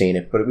people have seen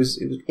it, but it was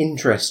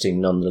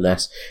interesting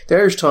nonetheless. The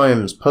Irish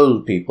Times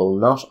polled people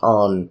not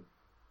on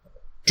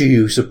do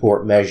you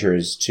support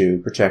measures to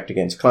protect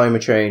against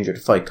climate change or to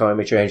fight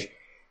climate change.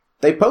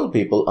 They polled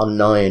people on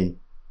 9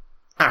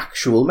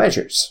 actual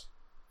measures.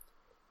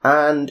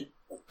 And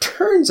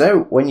turns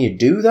out when you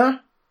do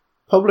that,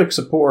 public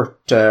support,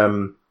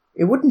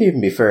 it wouldn't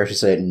even be fair to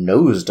say it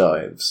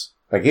nosedives.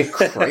 Like, it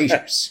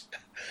craters.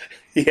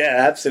 Yeah,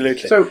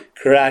 absolutely. So,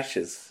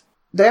 crashes.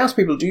 They asked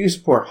people, do you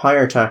support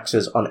higher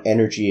taxes on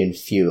energy and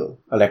fuel?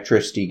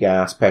 Electricity,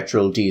 gas,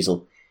 petrol,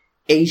 diesel.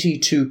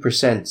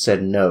 82%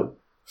 said no.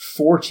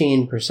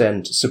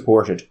 14%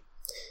 supported.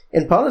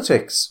 In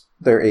politics,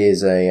 there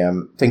is a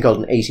thing called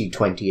an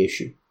 80-20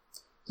 issue.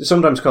 They're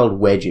sometimes called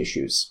wedge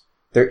issues.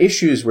 They're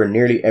issues where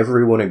nearly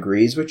everyone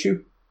agrees with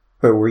you,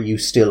 but where you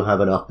still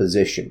have an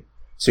opposition.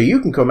 So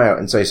you can come out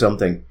and say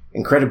something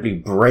incredibly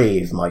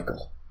brave,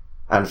 Michael,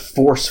 and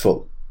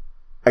forceful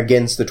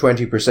against the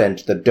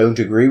 20% that don't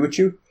agree with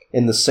you,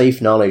 in the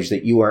safe knowledge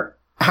that you are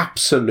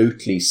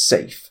absolutely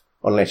safe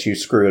unless you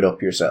screw it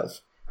up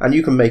yourself. And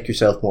you can make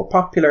yourself more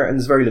popular, and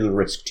there's very little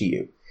risk to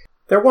you.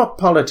 They're what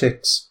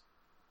politics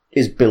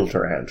is built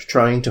around,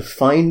 trying to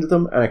find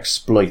them and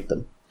exploit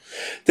them.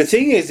 The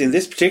thing is, in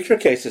this particular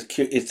case,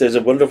 there's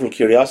a wonderful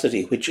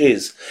curiosity, which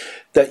is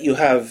that you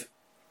have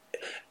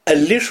a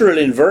literal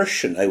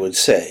inversion, I would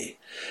say,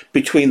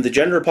 between the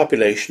general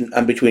population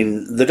and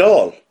between the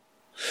Dáil.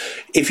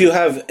 If you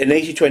have an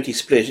 80-20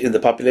 split in the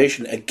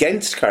population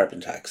against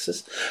carbon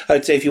taxes,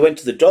 I'd say if you went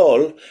to the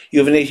Dáil, you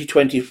have an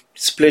 80-20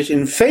 split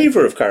in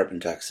favour of carbon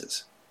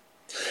taxes.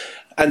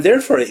 And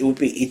therefore,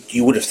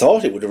 you would have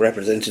thought it would have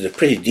represented a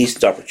pretty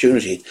decent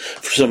opportunity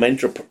for some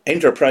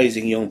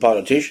enterprising young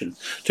politician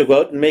to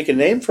go out and make a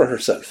name for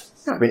herself.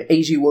 I mean,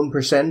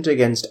 81%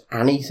 against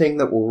anything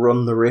that will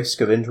run the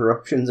risk of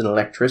interruptions in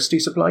electricity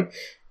supply.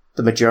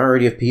 The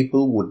majority of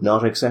people would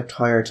not accept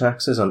higher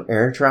taxes on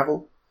air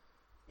travel.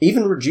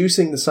 Even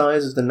reducing the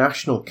size of the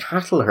national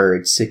cattle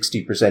herd,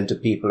 60%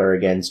 of people are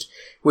against,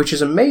 which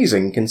is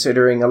amazing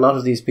considering a lot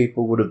of these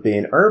people would have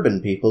been urban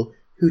people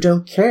who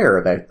don't care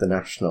about the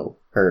national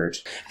herd.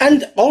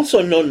 And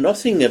also know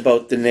nothing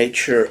about the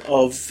nature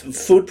of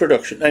food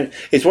production. I mean,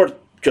 it's worth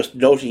just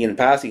noting in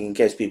passing, in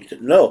case people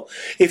didn't know.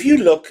 If you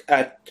look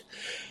at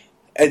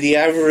the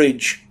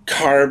average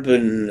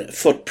carbon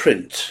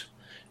footprint,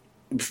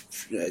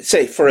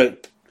 say for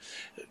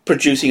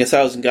producing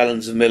 1,000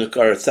 gallons of milk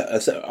or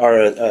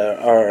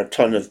a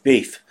ton of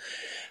beef,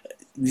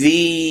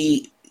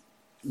 the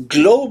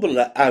global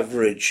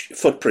average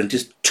footprint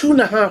is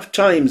 2.5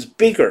 times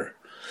bigger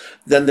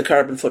than the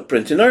carbon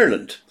footprint in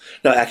Ireland.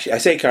 Now, actually, I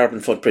say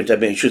carbon footprint, I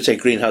mean, I should say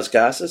greenhouse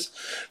gases,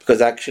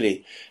 because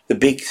actually the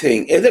big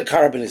thing, the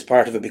carbon is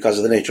part of it because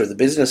of the nature of the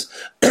business,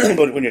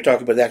 but when you're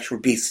talking about the actual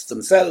beasts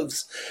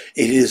themselves,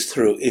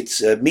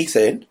 it's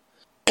methane,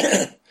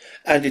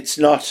 and it's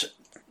not,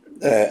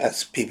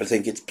 as people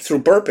think, it's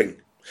through burping.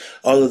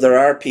 Although there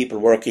are people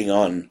working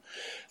on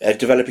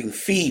developing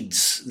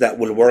feeds that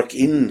will work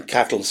in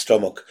cattle's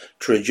stomach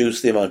to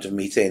reduce the amount of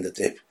methane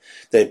that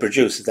they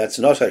produce. That's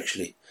not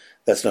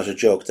a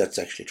joke, that's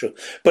actually true.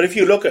 But if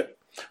you look at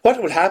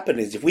what will happen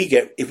is if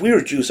we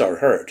reduce our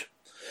herd,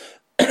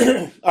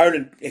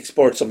 Ireland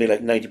exports something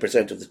like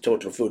 90% of the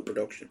total food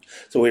production.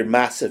 So we're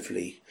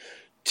massively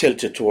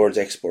tilted towards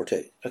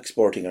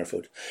exporting our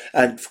food.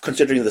 And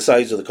considering the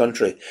size of the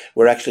country,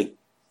 we're actually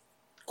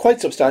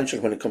quite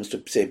substantial when it comes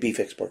to, say, beef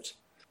exports.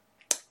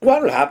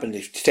 what will happen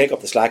if to take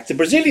up the slack? The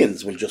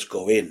Brazilians will just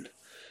go in,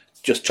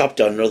 just chop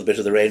down another bit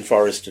of the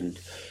rainforest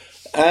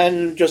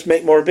and just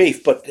make more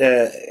beef. But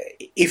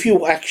if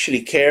you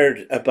actually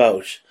cared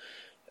about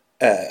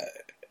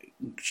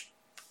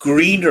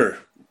greener,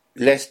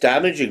 less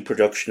damaging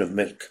production of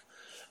milk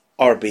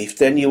or beef,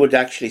 then you would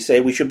actually say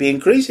we should be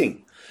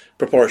increasing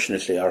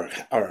proportionately our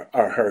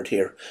herd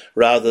here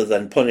rather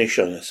than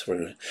punishing us for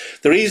it.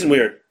 The reason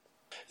we're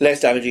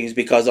less damaging is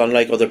because,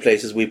 unlike other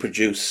places, we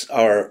produce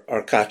our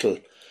cattle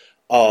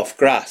off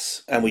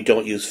grass and we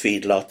don't use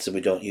feedlots and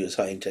we don't use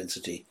high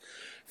intensity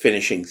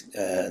finishing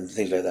and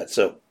things like that.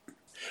 So,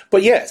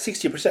 but yeah,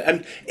 60%. I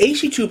mean,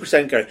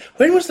 82%, Gary.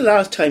 When was the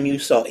last time you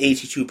saw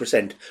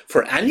 82%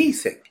 for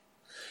anything?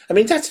 I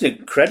mean, that's an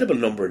incredible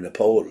number in a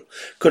poll,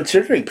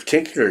 considering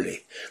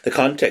particularly the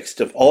context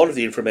of all of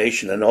the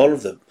information and all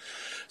of the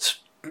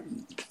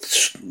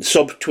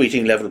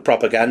sub-tweeting level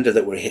propaganda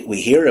that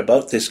we hear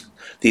about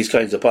these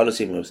kinds of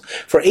policy moves.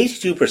 For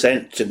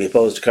 82% to be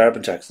opposed to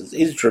carbon taxes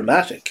is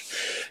dramatic.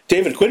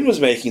 David Quinn was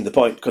making the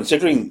point,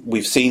 considering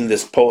we've seen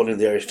this poll in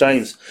the Irish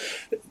Times,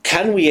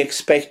 can we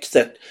expect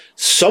that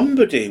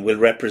somebody will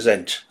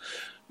represent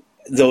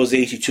those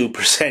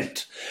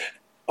 82%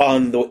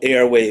 on the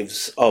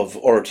airwaves of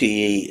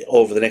RTE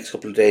over the next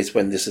couple of days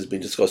when this has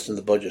been discussed in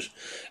the budget?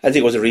 I think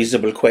it was a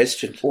reasonable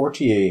question.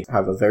 RTE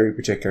have a very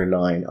particular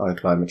line on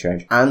climate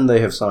change, and they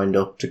have signed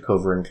up to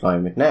Covering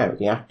Climate Now,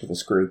 the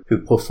activist group who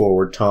put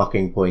forward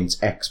talking points,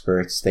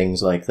 experts,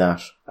 things like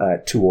that,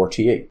 to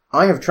RTE.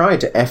 I have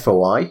tried to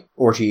FOI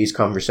RTE's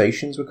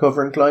conversations with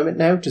Covering Climate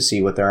Now to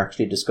see what they're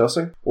actually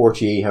discussing.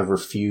 RTE have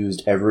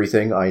refused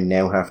everything. I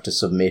now have to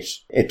submit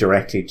it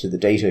directly to the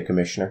Data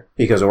Commissioner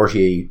because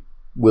RTE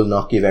will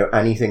not give out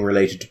anything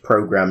related to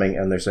programming,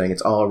 and they're saying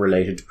it's all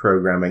related to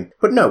programming.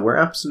 But no, we're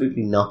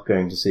absolutely not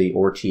going to see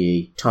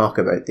RTE talk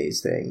about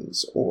these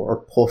things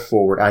or put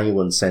forward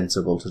anyone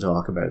sensible to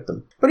talk about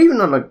them. But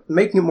even on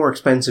making it more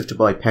expensive to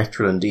buy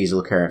petrol and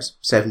diesel cars,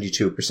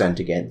 72%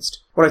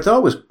 against. What I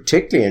thought was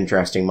particularly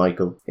interesting,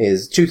 Michael,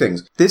 is two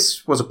things.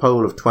 This was a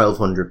poll of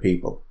 1,200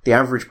 people. The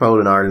average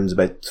poll in Ireland is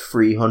about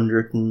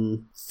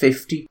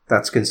 350.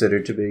 That's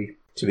considered to be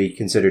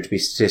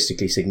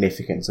statistically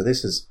significant. So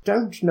this is,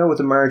 don't know what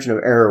the margin of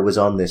error was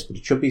on this, but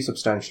it should be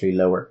substantially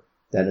lower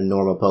than a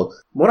normal poll.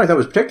 What I thought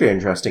was particularly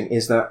interesting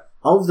is that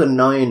of the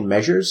 9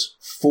 measures,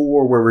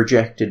 4 were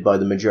rejected by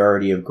the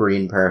majority of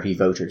Green Party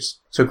voters.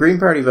 So Green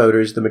Party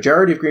voters, the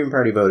majority of Green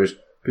Party voters,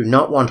 do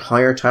not want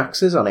higher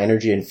taxes on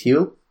energy and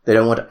fuel. They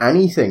don't want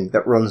anything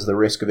that runs the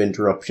risk of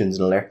interruptions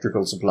in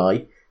electrical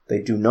supply. They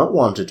do not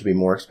want it to be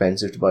more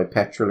expensive to buy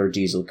petrol or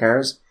diesel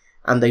cars.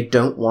 And they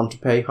don't want to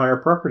pay higher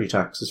property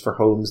taxes for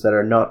homes that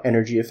are not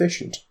energy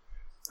efficient.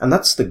 And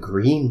that's the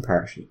Green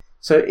Party.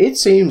 So it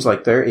seems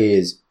like there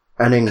is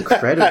an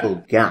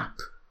incredible gap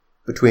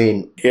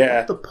between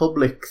what the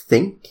public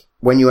think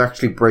when you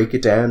actually break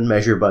it down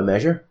measure by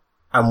measure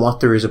and what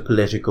there is a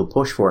political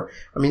push for.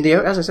 I mean,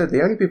 as I said,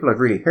 the only people I've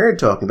really heard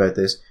talking about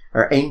this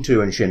are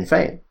Aontú and Sinn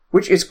Féin,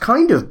 which is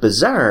kind of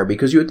bizarre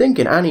because you would think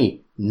in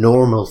any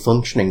normal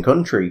functioning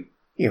country,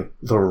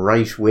 the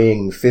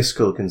right-wing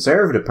fiscal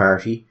conservative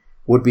party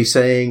would be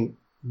saying,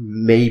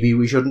 maybe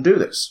we shouldn't do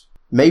this.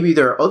 Maybe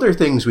there are other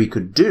things we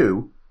could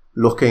do,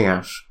 looking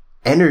at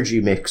energy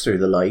mix or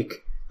the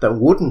like, that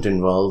wouldn't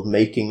involve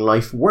making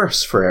life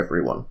worse for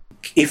everyone.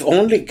 If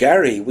only,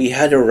 Gary, we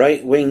had a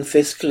right-wing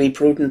fiscally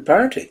prudent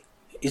party.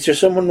 Is there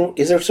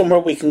somewhere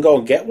we can go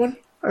and get one?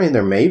 I mean,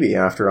 there may be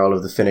after all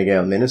of the Fine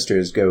Gael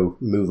ministers go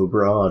move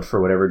abroad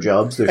for whatever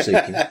jobs they're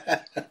seeking.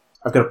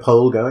 I've got a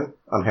poll going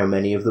on how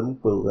many of them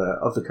will,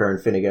 of the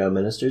current Fine Gael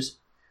ministers,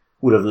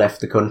 would have left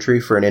the country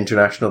for an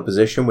international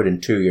position within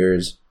 2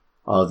 years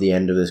of the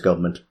end of this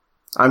government.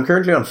 I'm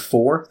currently on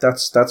 4.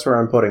 That's where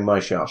I'm putting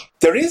my shot.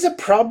 There is a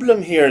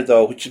problem here,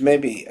 though, which may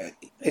be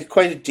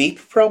quite a deep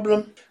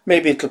problem.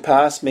 Maybe it'll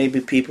pass.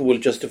 Maybe people will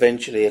just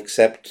eventually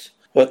accept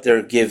what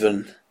they're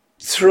given.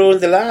 Through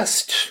the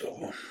last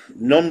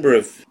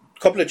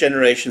couple of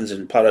generations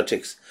in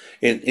politics,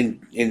 in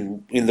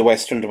the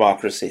Western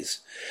democracies,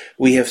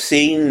 we have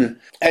seen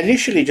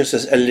initially just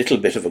a little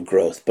bit of a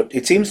growth, but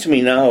it seems to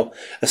me now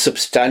a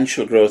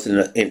substantial growth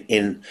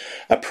in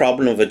a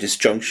problem of a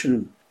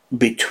disjunction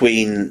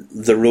between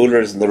the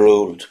rulers and the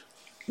ruled.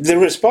 The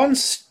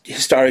response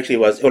historically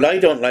was, well, I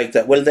don't like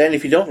that. Well, then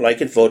if you don't like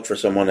it, vote for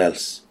someone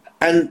else.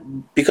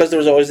 And because there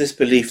was always this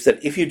belief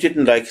that if you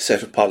didn't like a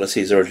set of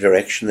policies or a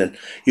direction, then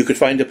you could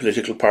find a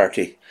political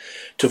party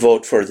to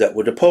vote for that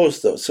would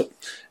oppose those. So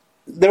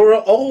there were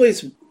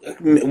always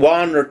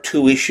 1 or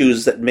 2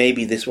 issues that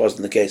maybe this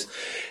wasn't the case.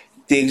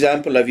 The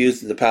example I've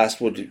used in the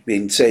past would have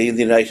been, say, in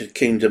the United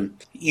Kingdom,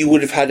 you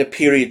would have had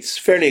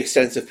fairly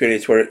extensive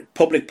periods where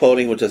public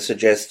polling would have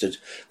suggested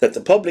that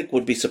the public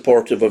would be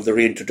supportive of the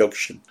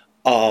reintroduction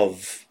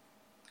of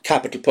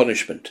capital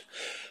punishment.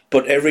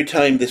 But every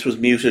time this was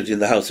mooted in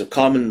the House of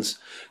Commons,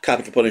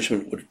 capital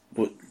punishment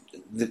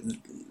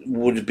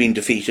would have been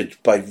defeated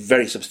by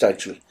very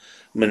substantial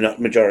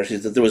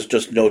majorities, that there was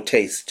just no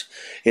taste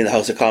in the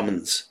House of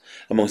Commons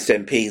amongst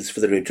MPs for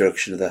the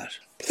reintroduction of that.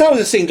 But that was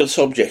a single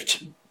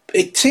subject.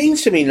 it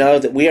seems to me now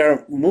that we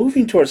are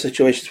moving towards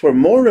situations where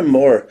more and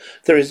more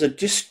there is a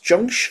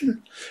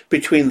disjunction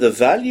between the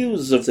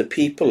values of the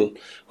people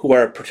who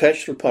are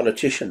professional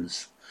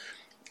politicians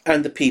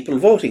and the people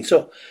voting.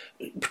 So,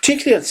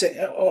 particularly,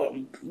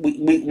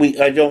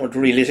 I don't want to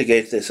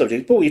relitigate this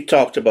subject, but we've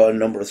talked about a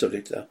number of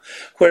subjects now,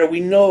 where we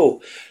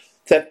know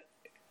that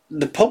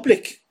the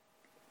public,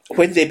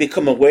 when they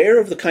become aware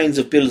of the kinds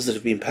of bills that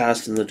have been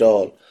passed in the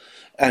Dáil,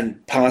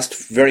 and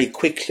passed very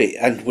quickly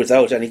and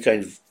without any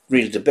kind of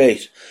real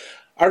debate,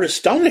 are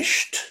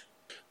astonished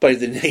by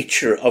the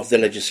nature of the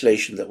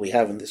legislation that we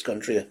have in this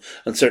country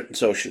on certain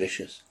social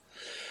issues.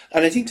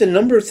 And I think the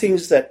number of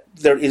things that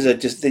there is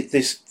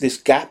this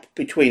gap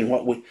between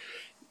what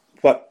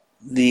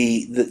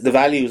the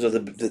values of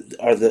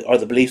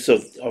the beliefs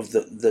of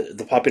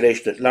the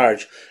population at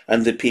large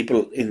and the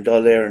people in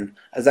Dáil Éireann,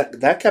 as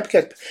that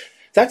gap,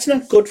 that's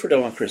not good for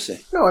democracy.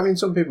 No, I mean,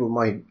 some people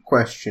might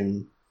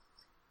question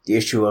the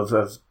issue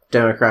of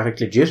democratic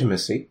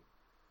legitimacy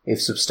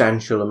if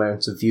substantial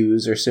amounts of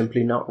views are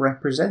simply not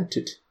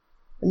represented.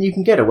 And you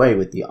can get away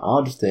with the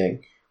odd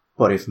thing,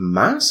 but if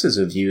masses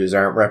of views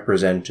aren't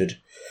represented,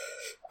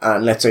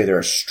 and let's say there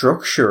are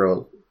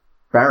structural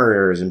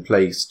barriers in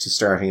place to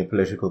starting a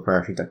political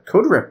party that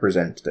could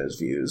represent those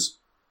views,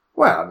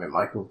 well, I mean,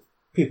 Michael,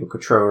 people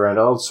could throw around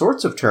all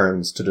sorts of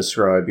terms to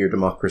describe your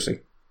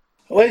democracy.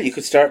 Well, you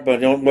could start by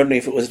wondering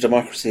if it was a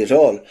democracy at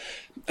all.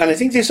 And I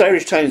think this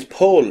Irish Times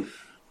poll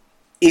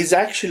is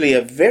actually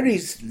a very,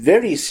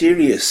 very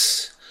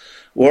serious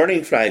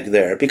warning flag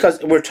there,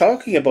 because we're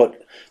talking about,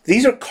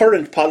 these are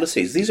current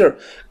policies, these are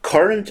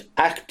current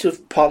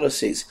active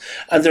policies,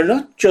 and they're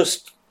not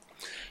just,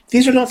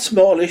 these are not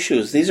small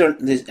issues, these are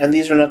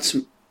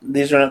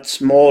not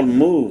small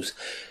moves.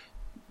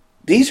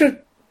 These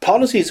are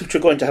policies which are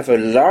going to have a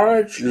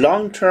large,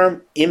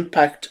 long-term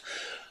impact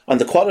on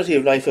the quality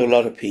of life of a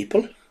lot of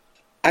people.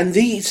 And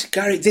these,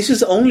 Gary, this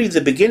is only the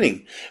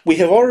beginning. We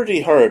have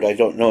already heard, I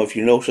don't know if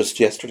you noticed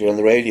yesterday on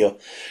the radio,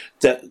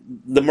 that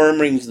the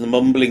murmurings and the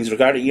mumblings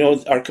regarding,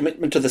 our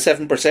commitment to the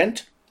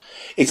 7%.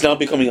 It's now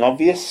becoming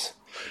obvious.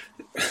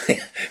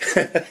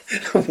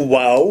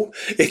 Wow.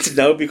 It's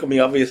now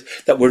becoming obvious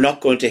that we're not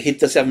going to hit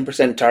the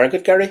 7%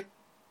 target, Gary.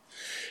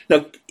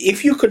 Now,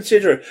 if you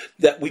consider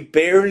that we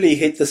barely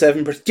hit the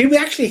 7%, did we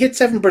actually hit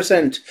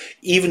 7%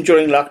 even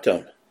during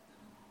lockdown?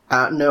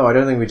 No, I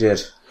don't think we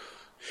did.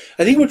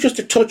 I think we're just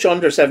a touch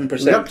under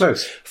 7%. Not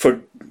close.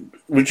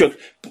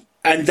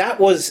 And that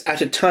was at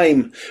a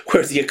time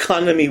where the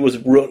economy was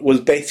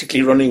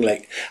basically running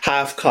like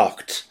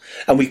half-cocked,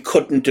 and we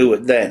couldn't do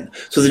it then.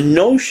 So the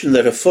notion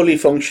that a fully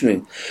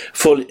functioning,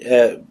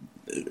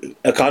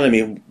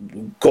 economy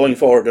going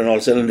forward on all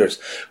cylinders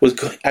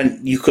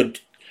and you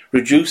could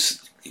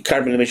reduce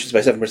carbon emissions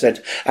by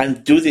 7%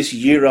 and do this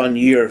year on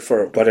year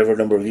for whatever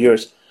number of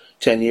years,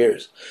 10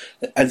 years,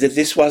 and that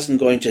this wasn't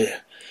going to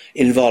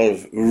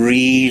involve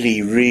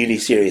really, really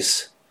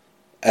serious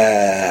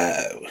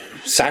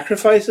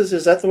sacrifices,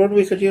 is that the word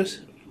we could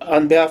use,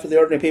 on behalf of the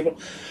ordinary people?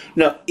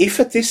 Now, if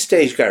at this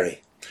stage,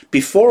 Gary,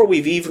 before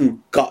we've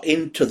even got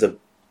into the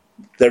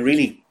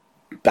really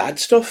bad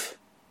stuff,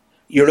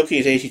 you're looking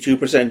at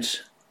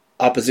 82%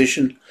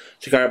 opposition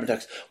to carbon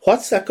tax,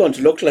 what's that going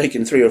to look like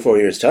in 3 or 4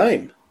 years'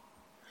 time,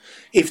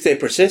 if they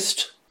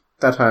persist?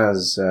 That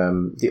has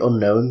the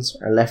unknowns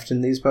are left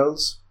in these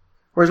polls.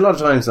 Whereas a lot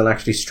of times they'll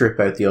actually strip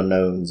out the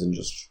unknowns and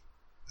just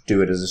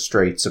do it as a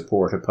straight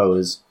support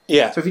oppose.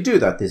 Yeah. So if you do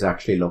that, this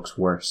actually looks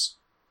worse.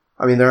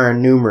 I mean, there are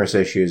numerous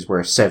issues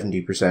where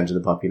 70% of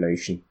the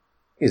population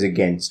is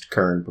against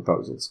current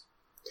proposals.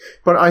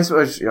 But I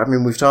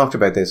mean, we've talked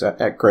about this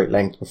at great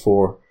length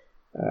before.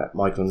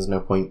 Michael, there's no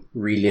point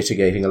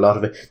relitigating a lot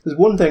of it. There's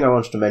one thing I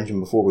wanted to mention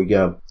before we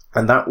go,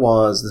 and that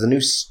was there's a new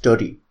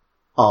study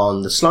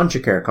on the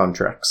Sláintecare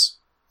contracts.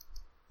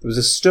 There was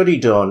a study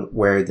done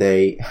where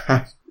they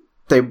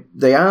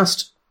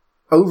asked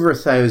over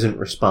 1,000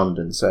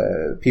 respondents,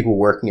 people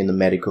working in the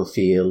medical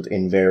field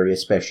in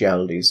various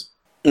specialities,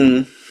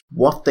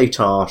 what they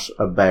thought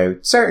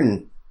about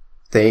certain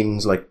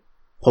things like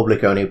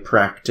public-only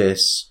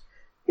practice,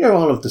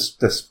 all of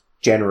this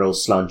general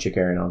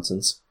Sláintecare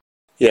nonsense.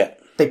 Yeah.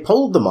 They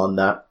polled them on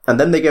that, and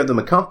then they gave them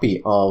a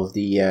copy of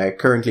the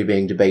currently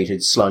being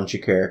debated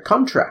Sláintecare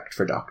contract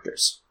for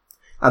doctors.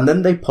 And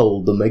then they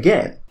polled them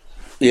again.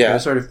 Yeah.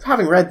 Sort of,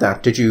 having read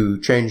that, did you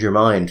change your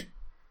mind?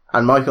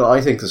 And Michael,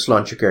 I think the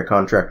Sláintecare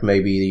contract may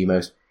be the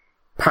most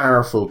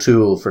powerful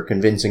tool for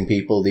convincing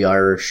people the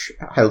Irish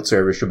health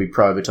service should be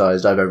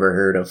privatised I've ever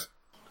heard of.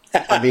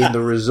 I mean,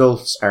 the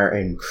results are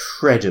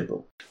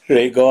incredible.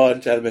 Right, go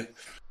on, tell me.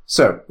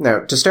 So,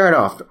 now, to start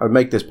off, I'll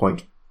make this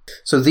point.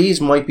 So these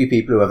might be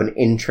people who have an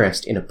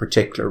interest in a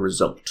particular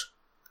result,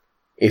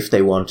 if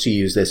they want to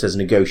use this as a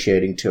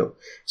negotiating tool.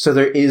 So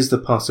there is the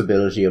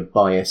possibility of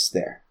bias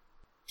there.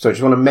 So I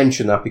just want to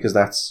mention that because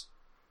that's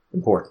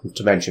important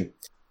to mention.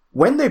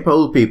 When they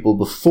polled people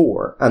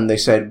before and they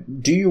said,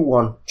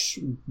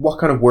 what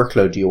kind of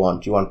workload do you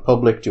want? Do you want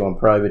public? Do you want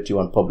private? Do you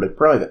want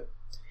public-private?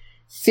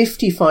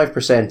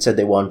 55% said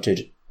they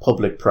wanted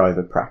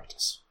public-private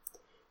practice.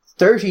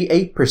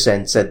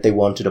 38% said they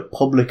wanted a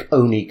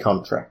public-only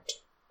contract.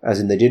 As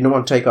in, they didn't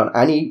want to take on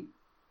any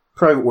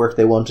private work.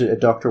 They wanted, a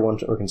doctor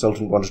wanted, or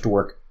consultant wanted to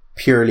work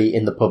purely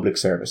in the public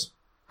service.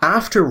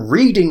 After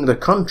reading the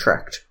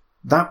contract,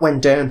 that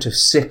went down to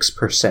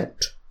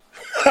 6%.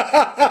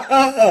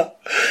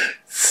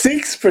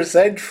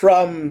 6%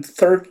 from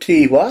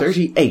 30 what?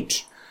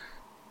 38.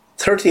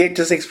 38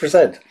 to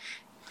 6%.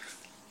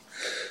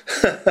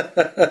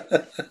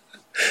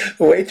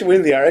 Way to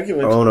win the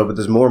argument. Oh no, but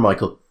there's more,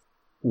 Michael.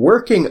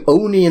 Working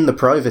only in the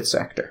private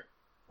sector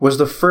was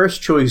the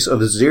first choice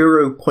of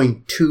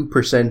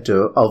 0.2%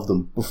 of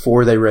them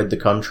before they read the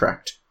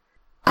contract.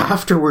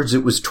 Afterwards,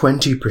 it was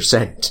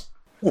 20%.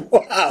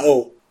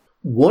 Wow.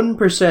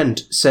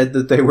 1% said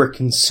that they were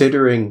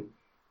considering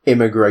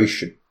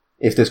immigration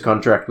if this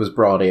contract was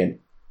brought in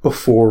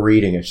before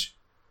reading it.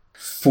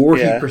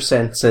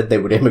 40% said they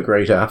would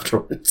immigrate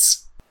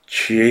afterwards.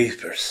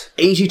 Jeepers.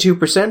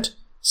 82%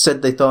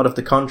 said they thought if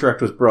the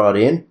contract was brought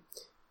in,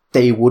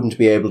 they wouldn't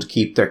be able to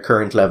keep their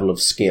current level of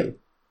skill,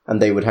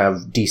 and they would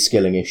have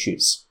de-skilling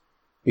issues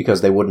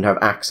because they wouldn't have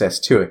access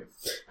to it.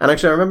 And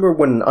actually, I remember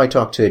when I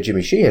talked to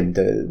Jimmy Sheehan,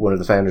 one of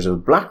the founders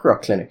of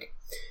Blackrock Clinic,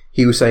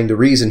 he was saying the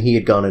reason he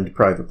had gone into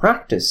private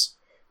practice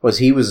was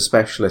he was a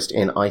specialist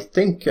in, I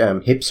think,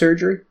 hip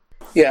surgery.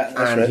 Yeah,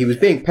 that's and right. he was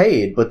being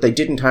paid, but they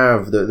didn't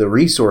have the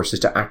resources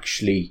to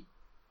actually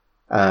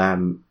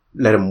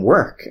let him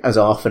work as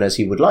often as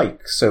he would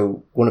like.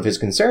 So one of his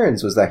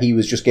concerns was that he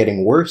was just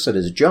getting worse at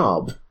his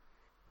job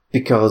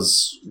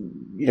because,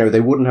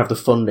 they wouldn't have the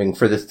funding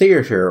for the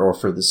theatre or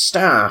for the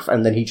staff,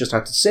 and then he just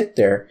had to sit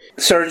there.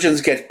 Surgeons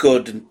get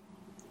good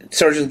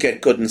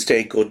and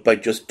stay good by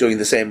just doing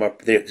the same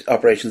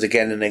operations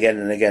again and again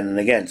and again and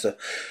again. So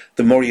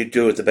the more you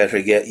do it, the better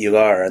you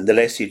are, and the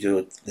less you do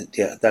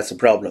it, that's a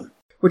problem.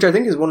 Which I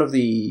think is one of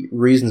the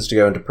reasons to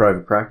go into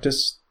private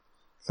practice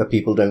that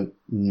people don't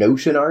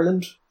note in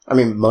Ireland. I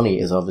mean, money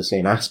is obviously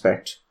an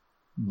aspect,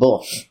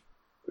 but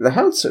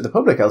the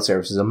public health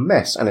service is a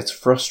mess, and it's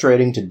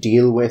frustrating to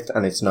deal with,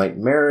 and it's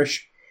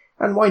nightmarish.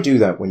 And why do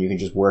that when you can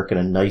just work in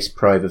a nice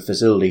private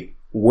facility,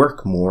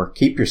 work more,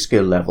 keep your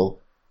skill level,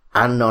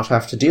 and not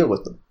have to deal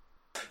with them?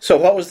 So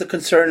what was the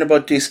concern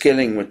about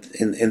de-skilling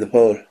in the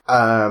poll?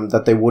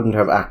 That they wouldn't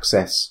have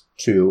access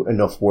to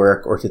enough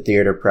work or to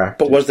theatre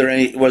practice. But was there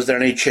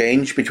any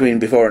change between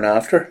before and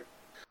after?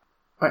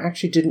 I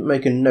actually didn't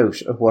make a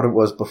note of what it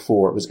was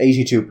before. It was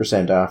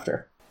 82%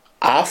 after.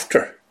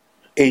 After?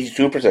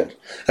 82%.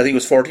 I think it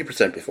was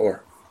 40%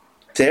 before.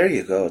 There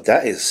you go.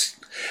 That is...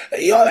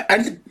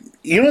 and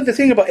the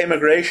thing about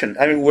immigration,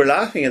 I mean, we're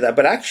laughing at that,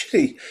 but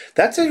actually,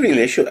 that's a real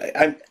issue.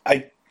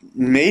 I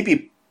may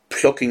be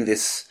plucking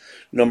this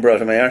number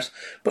out of my arse,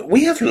 but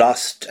we have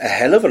lost a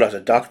hell of a lot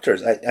of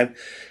doctors.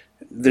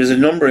 There's a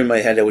number in my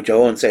head which I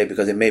won't say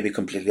because it may be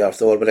completely off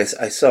the wall, but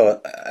I saw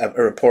a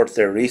report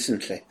there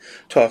recently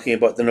talking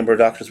about the number of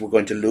doctors we're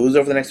going to lose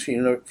over the next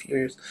few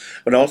years,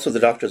 but also the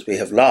doctors we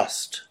have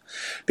lost.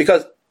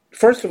 Because,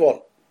 first of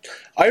all,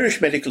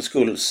 Irish medical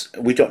schools,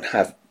 we don't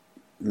have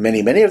many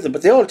of them,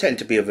 but they all tend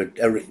to be of a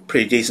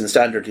pretty decent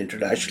standard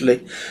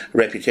internationally,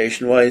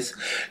 reputation-wise.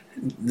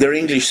 They're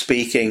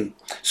English-speaking.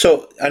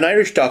 So an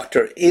Irish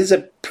doctor is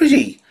an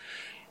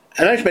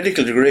Irish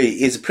medical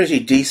degree is a pretty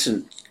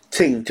decent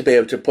thing to be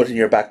able to put in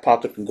your back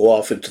pocket and go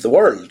off into the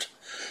world.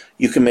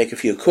 You can make a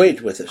few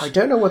quid with it. I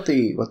don't know what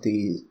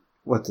the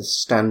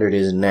standard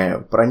is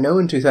now, but I know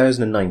in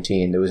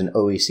 2019 there was an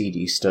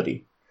OECD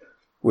study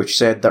which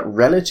said that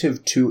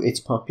relative to its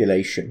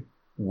population,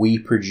 we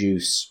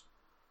produce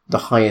the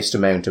highest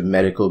amount of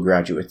medical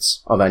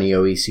graduates of any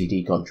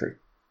OECD country.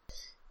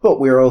 But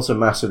we are also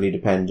massively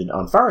dependent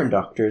on foreign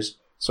doctors,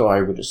 so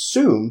I would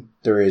assume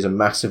there is a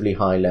massively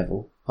high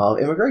level of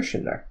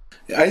immigration there.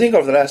 I think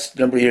over the last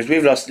number of years,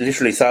 we've lost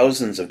literally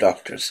thousands of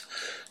doctors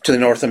to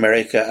North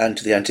America and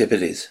to the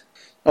Antipodes.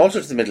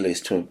 Also to the Middle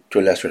East to a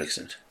lesser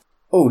extent.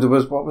 Oh,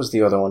 what was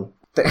the other one?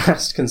 They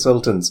asked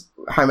consultants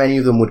how many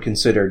of them would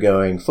consider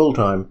going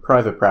full-time,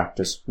 private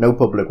practice, no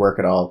public work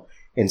at all,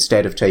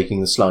 instead of taking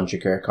the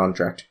Sláintecare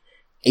contract.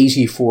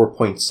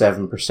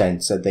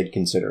 84.7% said they'd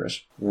consider it.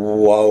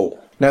 Whoa.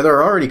 Now, there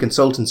are already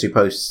consultancy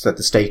posts that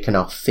the state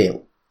cannot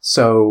fill.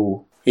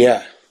 So...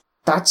 yeah.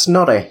 That's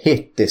not a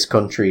hit this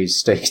country's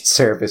state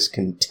service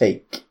can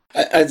take.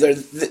 And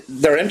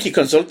they're empty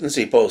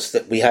consultancy posts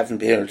that we haven't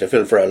been able to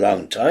fill for a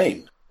long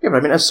time. Yeah, but I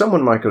mean, as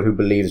someone, Michael, who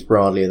believes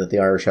broadly that the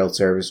Irish Health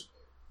Service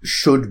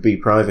should be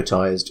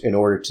privatised in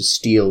order to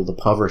steal the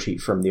poverty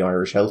from the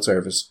Irish Health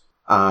Service,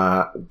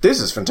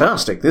 this is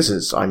fantastic. This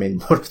is, one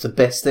of the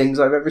best things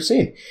I've ever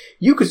seen.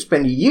 You could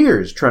spend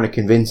years trying to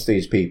convince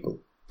these people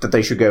that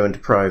they should go into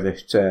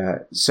private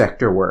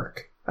sector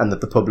work and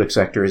that the public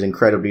sector is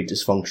incredibly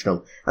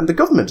dysfunctional, and the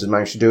government has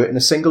managed to do it in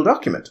a single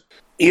document.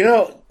 We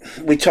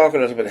talk a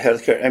lot about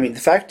healthcare. I mean, the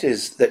fact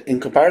is that in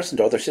comparison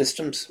to other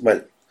systems,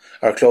 well,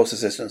 our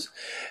closest systems,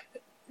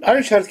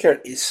 Irish healthcare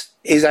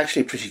is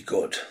actually pretty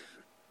good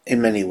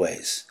in many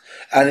ways,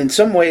 and in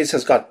some ways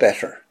has got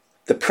better.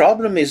 The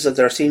problem is that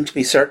there seem to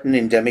be certain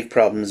endemic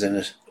problems in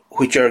it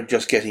which are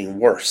just getting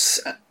worse,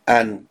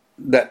 and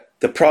that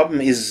The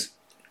problem is,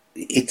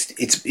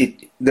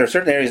 there are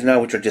certain areas now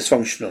which are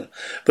dysfunctional,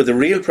 but the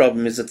real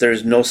problem is that there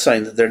is no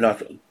sign that they're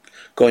not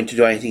going to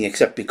do anything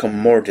except become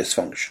more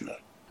dysfunctional.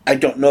 I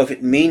don't know if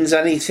it means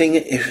anything,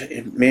 if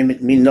it may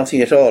mean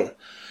nothing at all.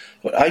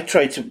 But I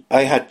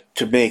had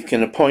to make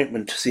an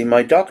appointment to see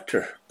my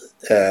doctor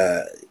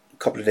a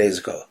couple of days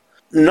ago.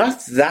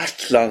 Not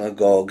that long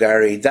ago,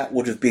 Gary, that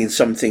would have been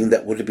something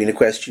that would have been a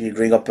question you'd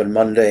ring up on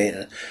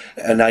Monday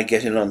and I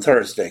get in on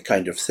Thursday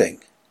kind of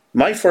thing.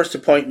 My first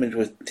appointment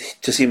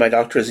to see my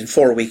doctor is in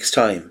 4 weeks'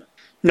 time.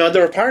 Now,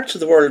 there are parts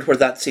of the world where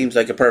that seems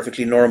like a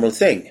perfectly normal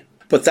thing,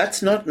 but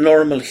that's not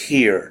normal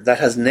here. That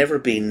has never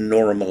been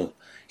normal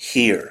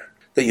here,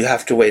 that you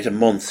have to wait a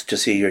month to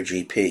see your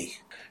GP.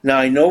 Now,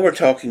 I know we're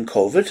talking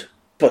COVID,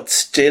 but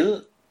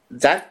still,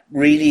 that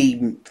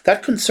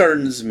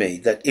concerns me,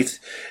 that if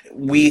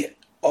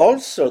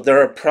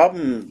there are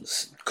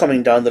problems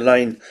coming down the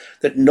line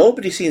that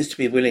nobody seems to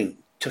be willing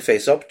to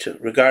face up to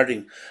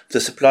regarding the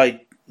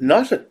supply,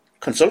 not at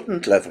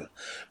consultant level,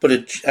 but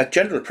at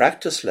general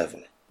practice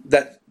level,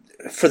 that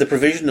for the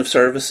provision of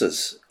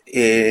services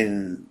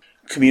in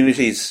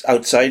communities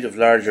outside of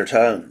larger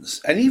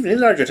towns, and even in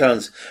larger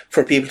towns,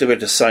 for people to be able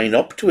to sign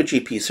up to a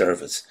GP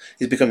service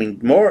is becoming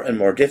more and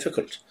more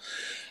difficult.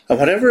 And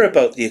whatever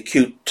about the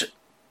acute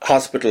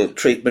hospital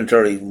treatment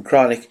or even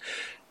chronic,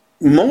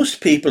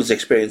 most people's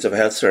experience of a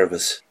health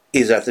service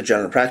is at the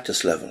general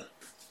practice level.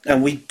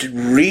 And we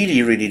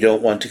really, really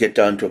don't want to get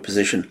down to a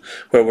position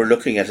where we're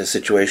looking at a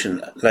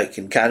situation like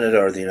in Canada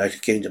or the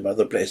United Kingdom or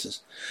other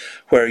places,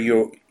 where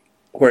your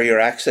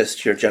access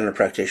to your general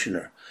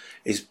practitioner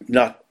is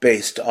not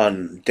based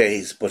on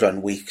days but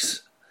on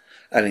weeks,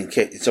 and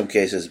in some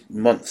cases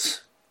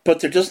months. But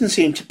there doesn't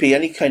seem to be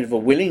any kind of a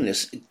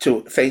willingness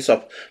to face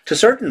up to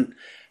certain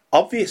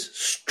obvious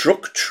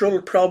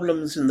structural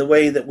problems in the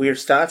way that we're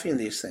staffing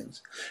these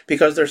things,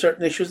 because there are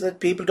certain issues that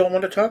people don't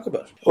want to talk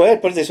about. Well,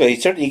 put it this way,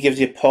 it certainly gives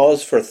you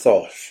pause for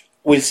thought.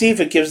 We'll see if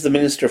it gives the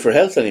Minister for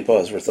Health any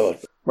pause for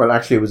thought. Well,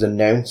 actually, it was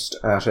announced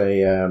at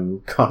a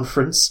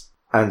conference,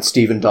 and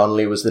Stephen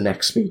Donnelly was the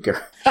next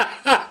speaker.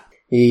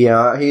 He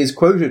is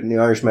quoted in the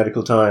Irish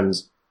Medical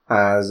Times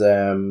as,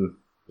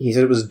 he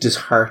said it was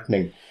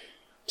disheartening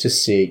to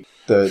see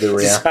the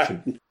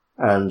reaction.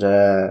 And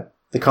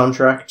the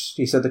contract,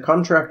 he said the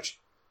contract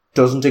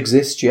doesn't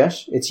exist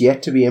yet. It's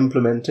yet to be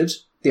implemented.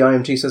 The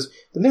IMT says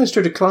the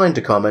Minister declined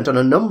to comment on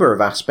a number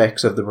of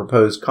aspects of the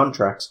proposed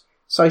contracts,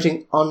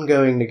 citing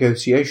ongoing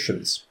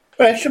negotiations.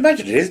 Well, I should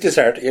imagine it is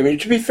disheartening. I mean,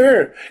 to be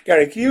fair,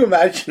 Gary, can you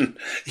imagine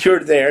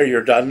you're there,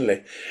 you're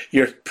Donnelly,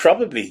 you're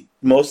probably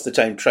most of the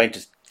time trying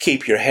to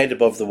keep your head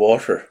above the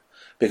water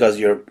because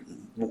you're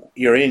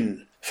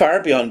in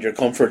far beyond your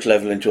comfort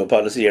level into a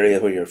policy area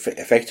where you're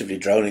effectively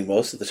drowning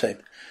most of the time.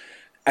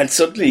 And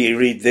suddenly you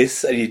read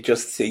this and you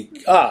just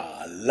think,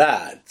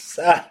 lads,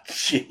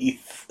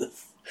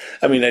 Jesus.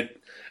 I mean,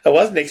 I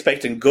wasn't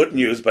expecting good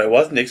news, but I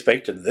wasn't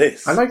expecting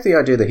this. I like the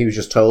idea that he was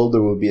just told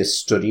there would be a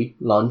study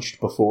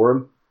launched before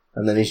him,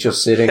 and then he's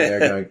just sitting there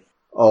going,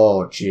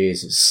 oh,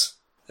 Jesus.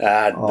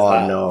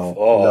 No.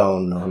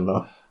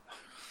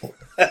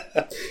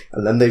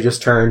 And then they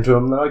just turn to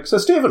him like, so,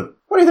 Stephen,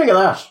 what do you think of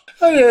that?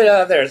 Oh,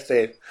 yeah, there's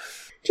Steve.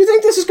 Do you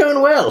think this is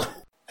going well?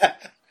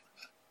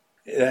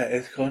 Yeah,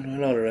 it's going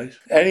well, all right.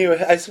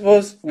 Anyway, I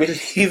suppose we'll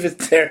leave it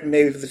there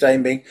maybe for the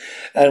time being,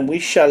 and we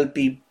shall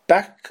be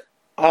back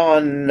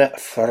on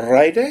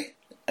Friday.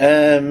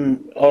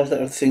 All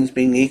other things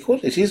being equal.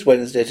 It is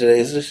Wednesday today,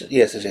 isn't it?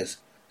 Yes, it is.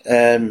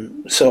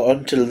 So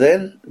until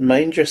then,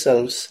 mind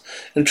yourselves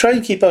and try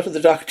and keep out of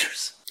the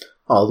doctors.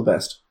 All the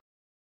best.